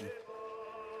 thank you.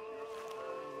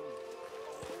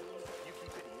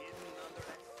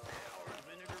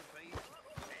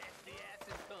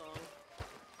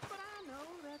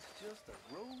 Just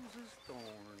a rose's thorn.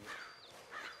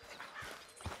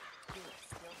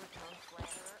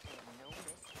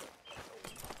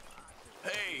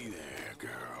 Hey there,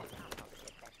 girl.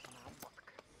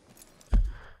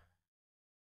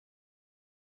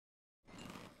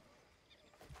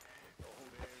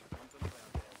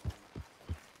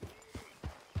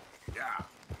 Yeah.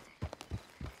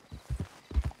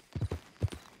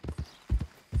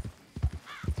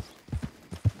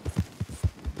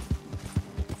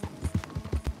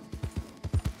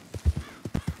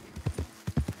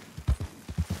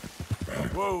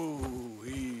 Whoa,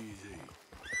 easy.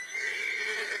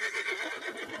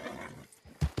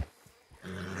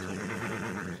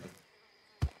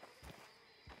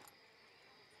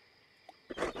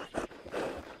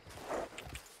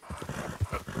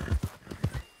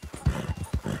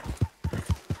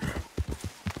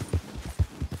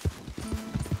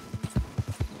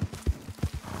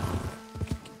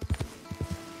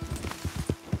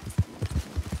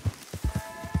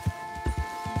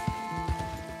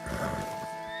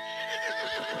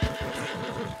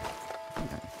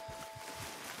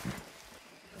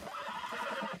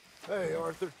 Hey,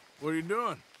 Arthur. What are you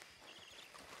doing?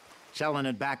 Selling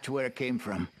it back to where it came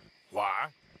from. Why?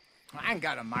 I ain't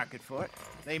got a market for it.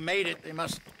 They made it. They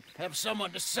must have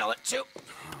someone to sell it to.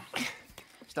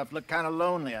 Stuff look kind of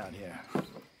lonely out here.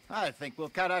 I think we'll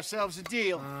cut ourselves a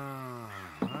deal.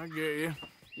 I get you.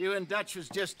 You and Dutch was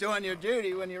just doing your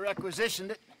duty when you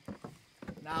requisitioned it.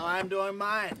 Now I'm doing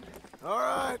mine. All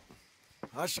right.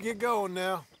 I should get going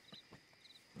now.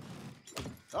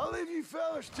 I'll leave you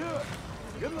fellas to it.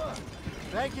 Good luck.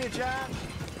 Thank you, John.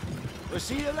 We'll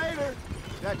see you later.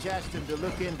 Dutch asked him to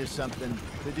look into something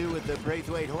to do with the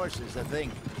Braithwaite horses, I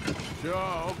think.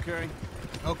 Sure, okay.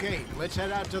 Okay, let's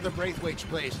head out to the Braithwaite's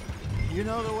place. You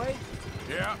know the way?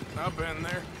 Yeah, I've been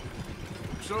there.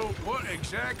 So, what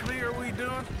exactly are we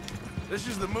doing? This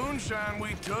is the moonshine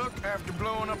we took after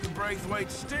blowing up the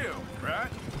Braithwaite still, right?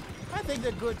 I think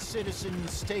the good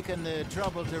citizens taking the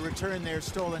trouble to return their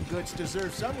stolen goods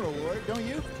deserve some reward, don't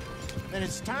you? And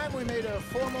it's time we made a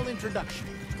formal introduction,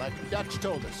 like Dutch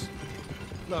told us.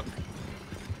 Look,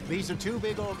 these are two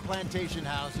big old plantation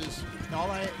houses. And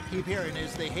all I keep hearing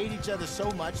is they hate each other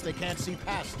so much they can't see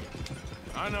past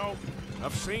it. I know.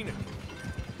 I've seen it.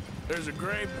 There's a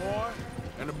Gray boy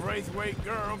and a Braithwaite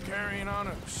girl carrying on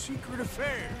a secret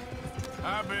affair.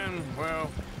 I've been,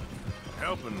 well,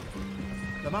 helping them.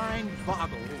 The mind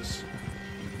boggles.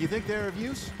 You think they're of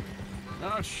use?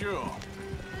 Not sure.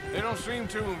 They don't seem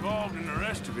too involved in the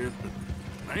rest of it,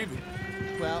 but maybe.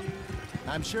 Well,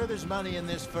 I'm sure there's money in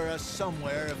this for us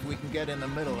somewhere if we can get in the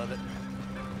middle of it.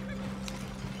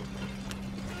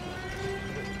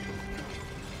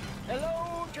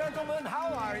 Hello, gentlemen.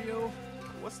 How are you?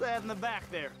 What's that in the back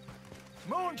there?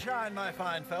 Moonshine, my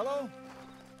fine fellow.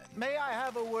 May I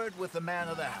have a word with the man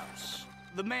of the house?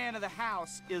 The man of the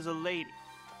house is a lady.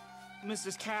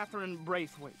 Mrs. Catherine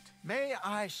Braithwaite. May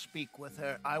I speak with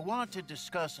her? I want to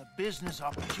discuss a business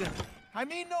opportunity. I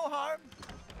mean no harm.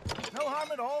 No harm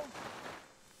at all.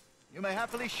 You may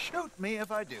happily shoot me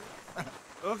if I do.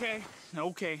 Okay.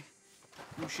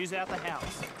 Well, she's at the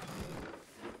house.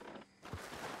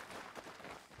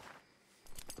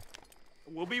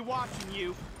 We'll be watching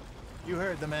you. You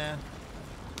heard the man.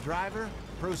 Driver,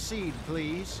 proceed,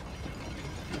 please.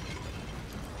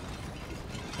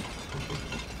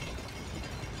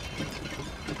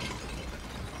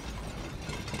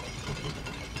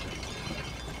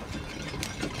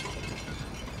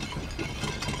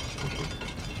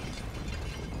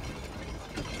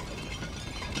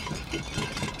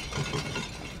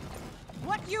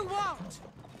 What you want?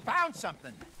 Found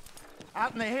something.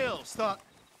 Out in the hills. Thought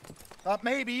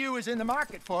maybe you was in the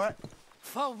market for it.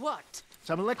 For what?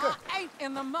 Some liquor. I ain't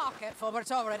in the market for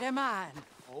what's already mine.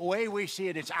 The way we see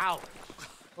it, it's ours.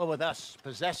 Well, with us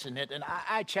possessing it, and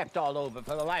I checked all over.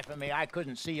 For the life of me, I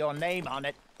couldn't see your name on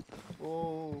it.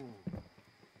 Oh.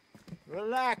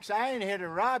 Relax, I ain't here to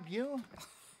rob you.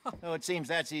 Oh, it seems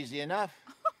that's easy enough.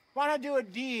 Why not do a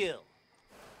deal?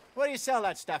 What do you sell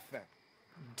that stuff for?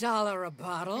 $1 a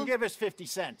bottle? You give us 50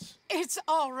 cents. It's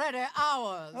already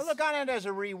ours. Well, look on it as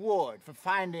a reward for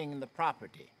finding the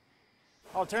property.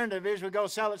 Alternative is we go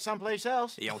sell it someplace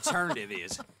else. The alternative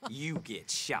is you get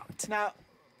shot. Now,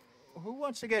 who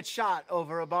wants to get shot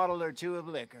over a bottle or two of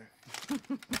liquor?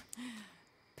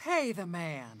 Pay the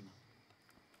man.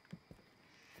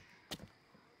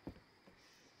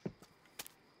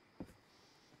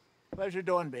 Pleasure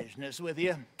doing business with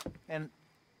you. And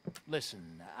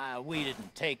listen, we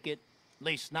didn't take it. At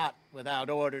least not without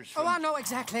orders from... Oh, I know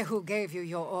exactly who gave you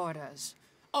your orders.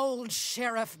 Old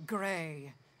Sherif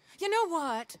Gray. You know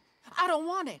what? I don't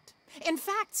want it. In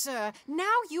fact, sir,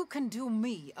 now you can do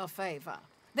me a favor.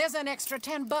 There's an extra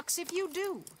 $10 if you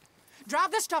do.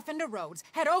 Drive the stuff into Rhodes,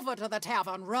 head over to the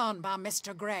tavern run by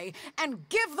Mr. Gray, and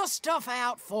give the stuff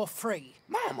out for free.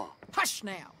 Mama! Hush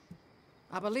now.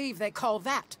 I believe they call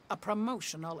that a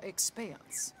promotional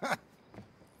expense.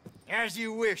 As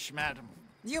you wish, madam.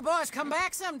 You boys come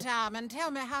back sometime and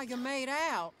tell me how you made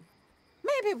out.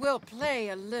 Maybe we'll play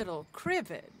a little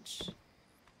cribbage.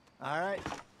 All right.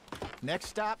 Next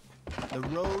stop, the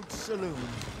Rhodes Saloon.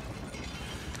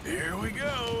 Here we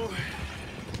go.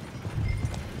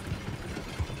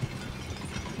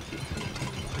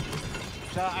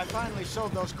 So I finally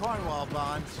sold those Cornwall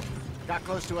bonds. Got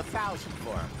close to 1,000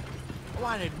 for them. I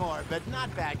wanted more, but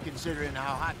not bad considering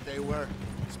how hot they were,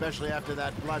 especially after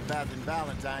that bloodbath in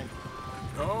Valentine.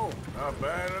 No, not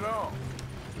bad at all.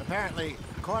 Apparently,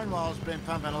 Cornwall's been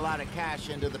pumping a lot of cash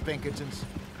into the Pinkertons.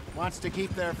 Wants to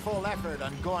keep their full effort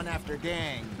on going after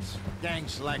gangs.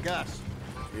 Gangs like us.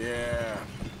 Yeah,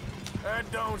 that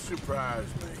don't surprise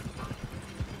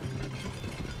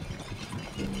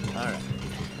me. All right.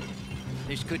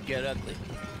 This could get ugly.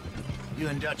 You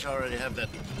and Dutch already have that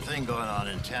thing going on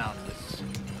in town with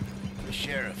the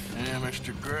sheriff. Yeah,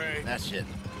 Mr. Gray. That's it.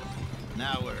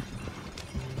 Now we're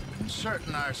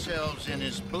inserting ourselves in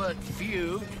his blood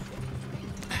feud.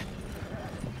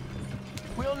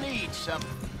 We'll need something.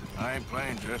 I ain't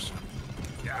playing, Jesse.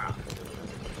 Yeah.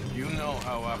 You know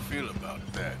how I feel about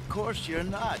that. Of course you're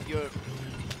not. You're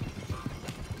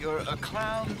a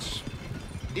clown's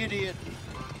idiot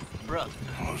brother.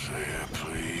 Hosea,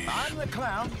 please. I'm the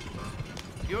clown.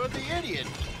 You're the idiot.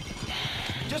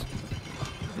 Just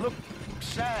look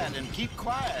sad and keep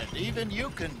quiet. Even you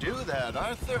can do that,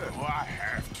 Arthur. Oh, I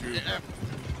have to.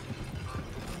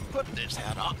 Put this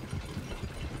hat on.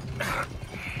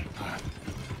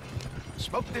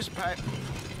 Smoke this pipe.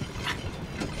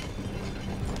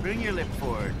 Bring your lip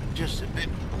forward just a bit.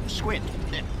 Squint.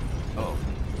 Oh,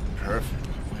 perfect.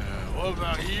 What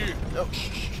about you? Oh,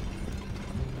 shh.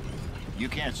 You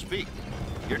can't speak.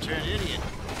 You're turned idiot.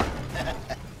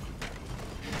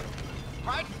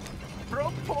 My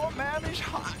broke poor man is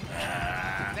hot.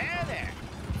 There.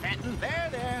 Fenton,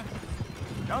 there.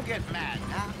 Don't get mad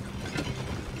now.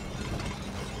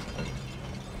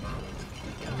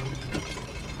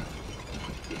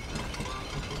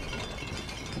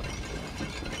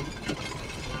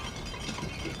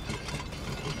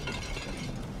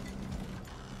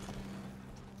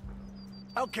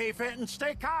 Okay, Fenton,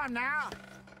 stay calm now.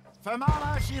 For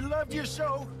Mama, she loved you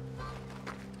so.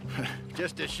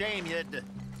 Just a shame you had to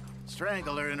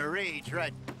strangle her in a rage,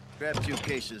 right? Grab 2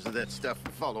 cases of that stuff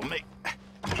and follow me.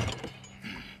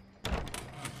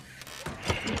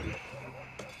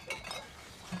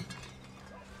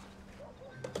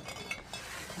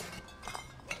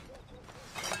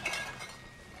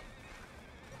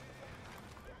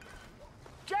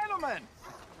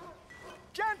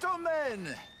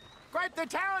 Gentlemen! Quite the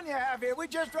town you have here. We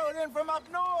just rode in from up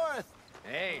north.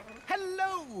 Hey.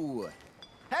 Hello.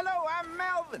 I'm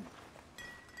Melvin.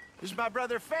 This is my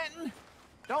brother Fenton.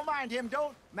 Don't mind him.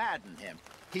 Don't madden him.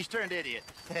 He's turned idiot.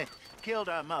 Killed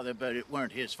our mother, but it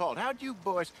weren't his fault. How'd you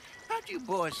boys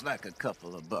like a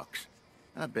couple of bucks?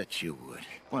 I bet you would.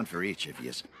 One for each of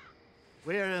yous.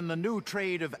 We're in the new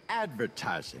trade of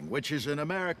advertising, which is an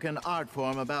American art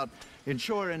form about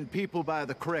ensuring people buy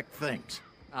the correct things.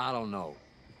 I don't know.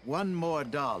 $1 more.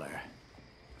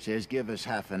 Says give us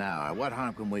half an hour. What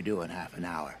harm can we do in half an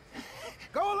hour?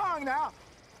 Go along now.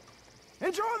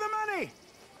 Enjoy the money.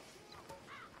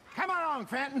 Come along,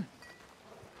 Fenton.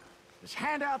 Just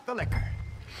hand out the liquor.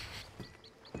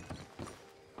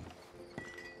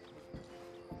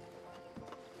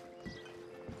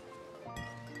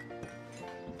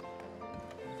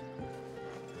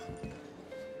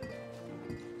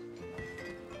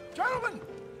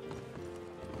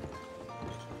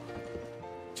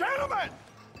 Gentlemen!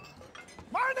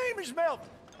 My name is Melvin.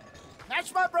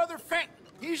 That's my brother Fenton.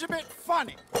 He's a bit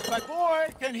funny, but boy,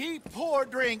 can he pour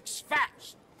drinks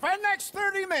fast. For the next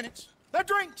 30 minutes, the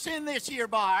drinks in this here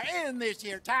bar, in this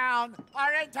here town,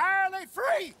 are entirely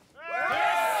free.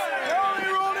 Yes! The only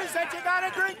rule is that you gotta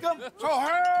drink them. So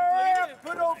hurry up,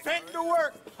 put old Fenton to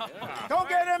work. Don't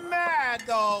get him mad,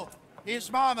 though. His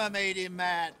mama made him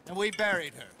mad, and we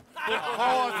buried her.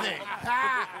 Poor thing.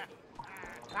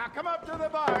 Now come up to the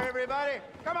bar, everybody.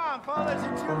 Come on, fellas,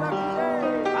 it's your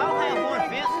lucky day. I'll have one,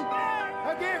 Fenton.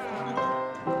 A gift.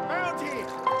 Bounty.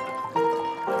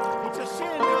 It's a sin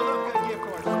to look at gift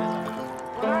horse.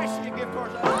 When I see a gift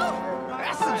horse,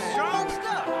 that's some strong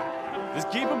stuff. Just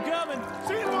keep them coming.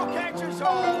 Sin will catch us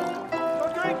all.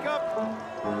 So drink up.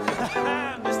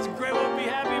 Mr. Gray won't be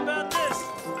happy about this.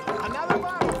 Another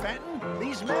bottle, Fenton.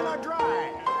 These men are dry.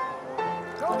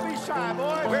 Don't be shy,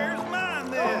 boys. Where's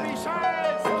mine, then? Don't be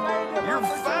shy. It's the land of You're a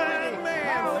opportunity. fine man,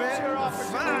 Now it's Fenton. your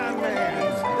opportunity. Fine man.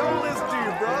 Don't listen to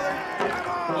your brother. Come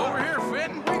on. Over here,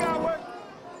 Fenton. We got work.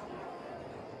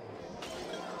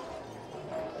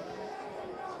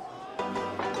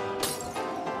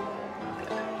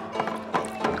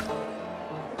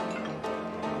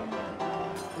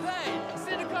 Hey,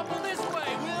 send a couple this way,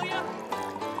 will ya?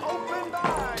 Open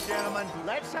bar, gentlemen.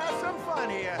 Let's have some fun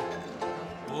here.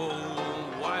 Oh,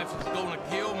 wife is gonna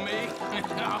kill me.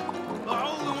 I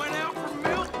only went out for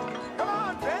milk. Come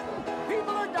on, Fenton. People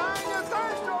are dying of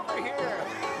thirst over here.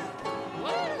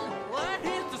 What?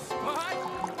 Here's the spot.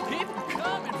 Keep 'em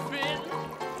coming, Fenton.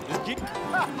 Just keep...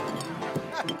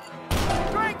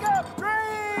 Drink up,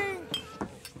 drink!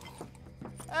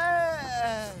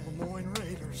 Lemoyne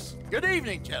Raiders. Good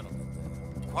evening, gentlemen.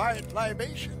 Quiet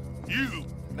libation. You!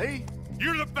 Me?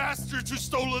 You're the bastards who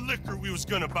stole the liquor we was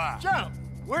gonna buy. Gentlemen,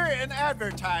 we're in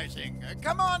advertising.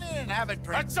 Come on in and have a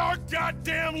drink. That's our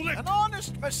goddamn liquor! An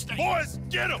honest mistake. Boys,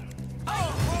 get him!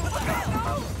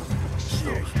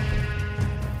 Shit.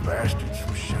 Bastards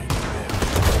from Shane.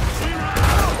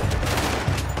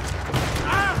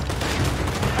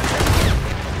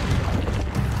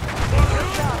 Good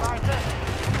job, Arthur.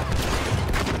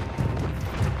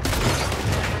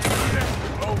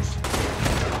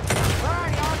 All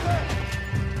right, Arthur.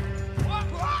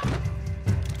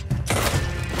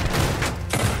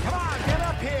 Come on, get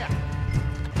up here.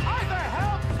 Arthur,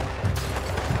 help!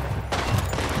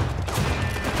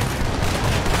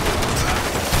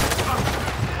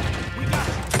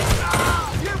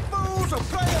 You fools are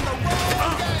playing the role.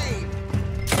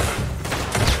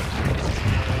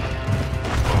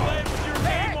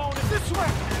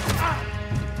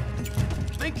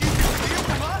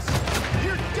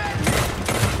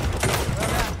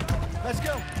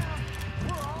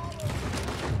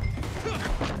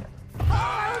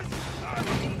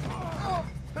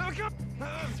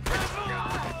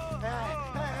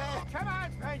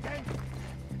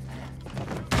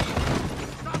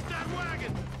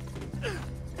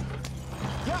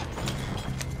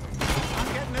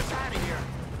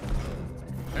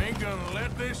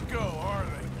 this go, are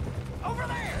they? Over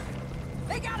there!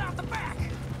 They got out the back!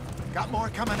 Got more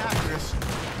coming after us.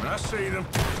 I see them.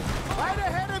 Right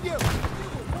ahead of you!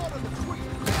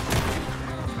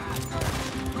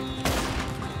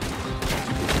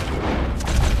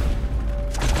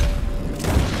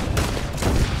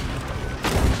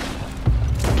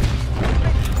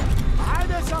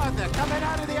 Behind us, Arthur, coming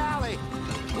out of the alley.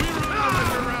 We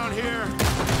run around here.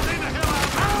 Stay the hell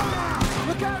out!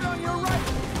 Look out on your right!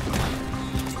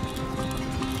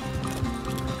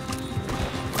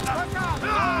 Look out!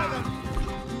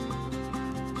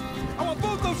 I want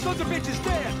both those sons of bitches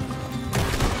dead!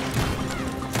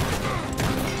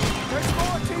 There's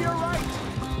more to your right!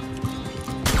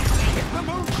 Hit the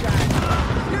moonshine!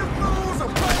 You fools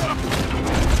are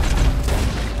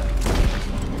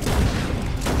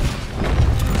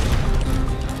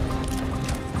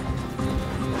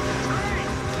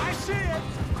I see it!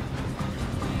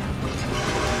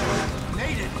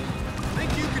 Native,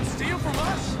 think you can steal from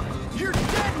us? You're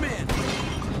dead men!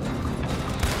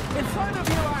 in front of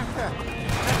you, Arthur!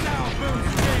 That's our booze,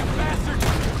 you damn bastard!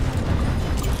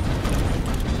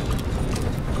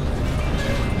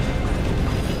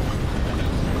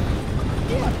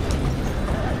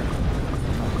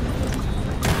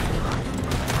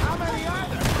 How many are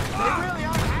there? They really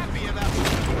aren't happy about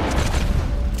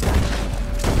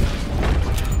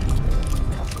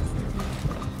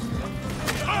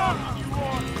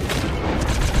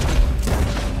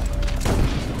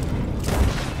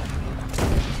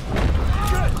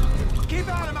Good! Keep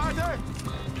at him, Arthur!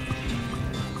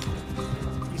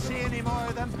 You see any more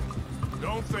of them?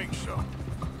 Don't think so.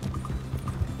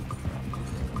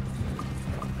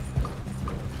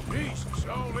 Jesus,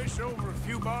 all this over a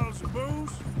few bottles of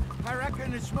booze? I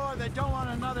reckon it's more they don't want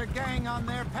another gang on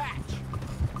their patch.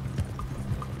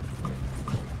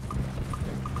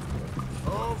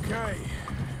 Okay.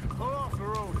 Pull off the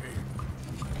road here.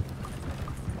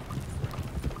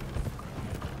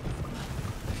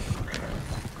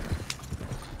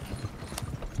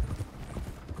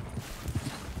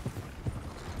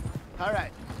 All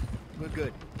right, we're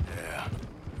good. Yeah.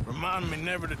 Remind me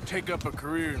never to take up a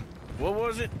career in... What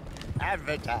was it?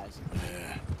 Advertising.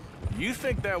 Yeah. You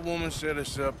think that woman set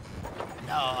us up?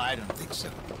 No, I don't think so.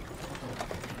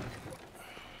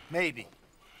 Maybe.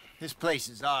 This place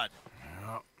is odd.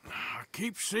 Well, I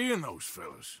keep seeing those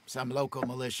fellas. Some local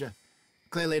militia.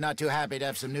 Clearly not too happy to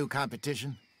have some new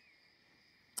competition.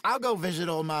 I'll go visit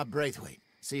old Ma Braithwaite,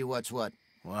 see what's what.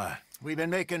 Why? We've been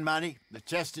making money. The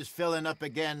chest is filling up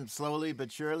again, slowly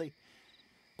but surely.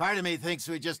 Part of me thinks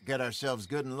we just get ourselves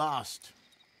good and lost.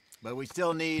 But we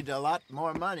still need a lot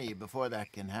more money before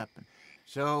that can happen.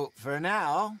 So, for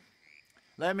now,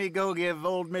 let me go give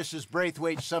old Mrs.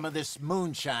 Braithwaite some of this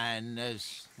moonshine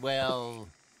as, well,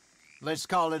 let's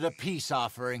call it a peace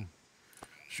offering.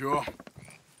 Sure.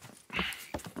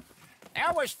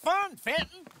 That was fun,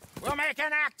 Fenton. We'll make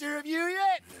an actor of you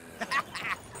yet.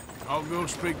 I'll go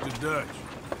speak to Dutch.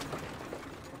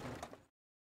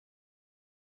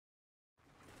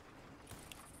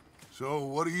 So,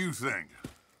 what do you think?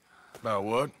 About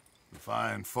what? The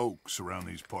fine folks around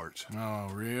these parts. Oh,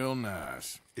 real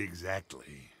nice.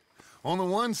 Exactly. On the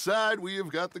one side, we have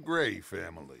got the Gray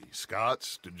family.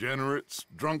 Scots, degenerates,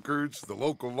 drunkards, the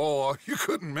local law. You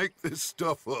couldn't make this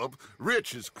stuff up.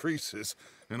 Rich as Croesus.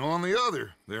 And on the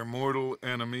other, their mortal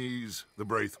enemies, the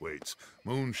Braithwaites.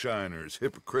 Moonshiners,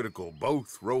 hypocritical,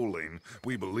 both rolling,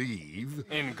 we believe.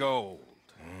 In gold.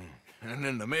 And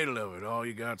in the middle of it all,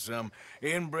 you got some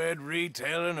inbred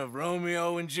retelling of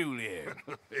Romeo and Juliet.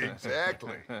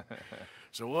 Exactly.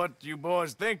 So what you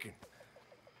boys thinking?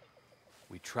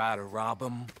 We try to rob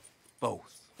them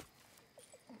both.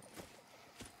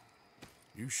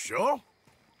 You sure?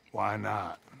 Why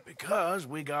not? Because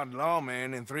we got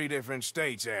lawmen in 3 different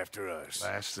states after us.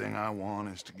 Last thing I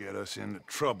want is to get us into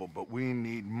trouble, but we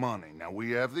need money. Now,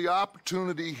 we have the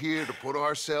opportunity here to put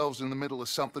ourselves in the middle of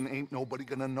something ain't nobody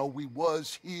gonna know we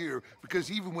was here,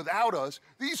 because even without us,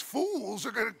 these fools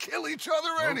are gonna kill each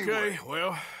other anyway. Okay,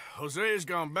 well, Hosea's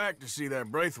gone back to see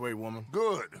that Braithwaite woman.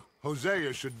 Good.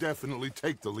 Hosea should definitely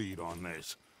take the lead on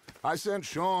this. I sent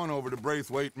Sean over to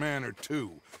Braithwaite Manor,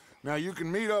 too. Now, you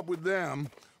can meet up with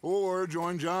them, or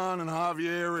join John and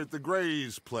Javier at the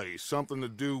Gray's place. Something to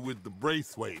do with the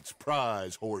Braithwaites'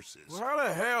 prize horses. Well, how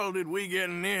the hell did we get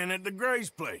in at the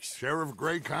Gray's place? Sheriff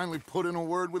Gray kindly put in a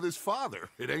word with his father.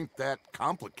 It ain't that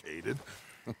complicated.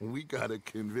 We gotta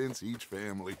convince each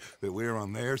family that we're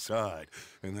on their side,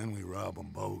 and then we rob them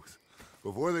both.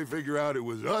 Before they figure out it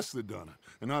was us that done it,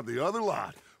 and not the other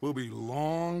lot, we'll be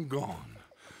long gone.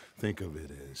 Think of it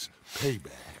as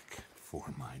payback for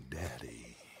my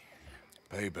daddy.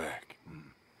 Payback.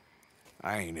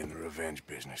 I ain't in the revenge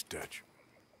business, Dutch.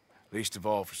 Least of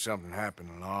all for something happened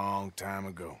a long time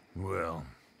ago. Well,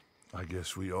 I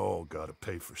guess we all gotta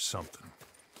pay for something.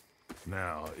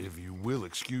 Now, if you will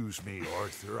excuse me,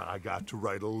 Arthur, I got to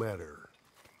write a letter.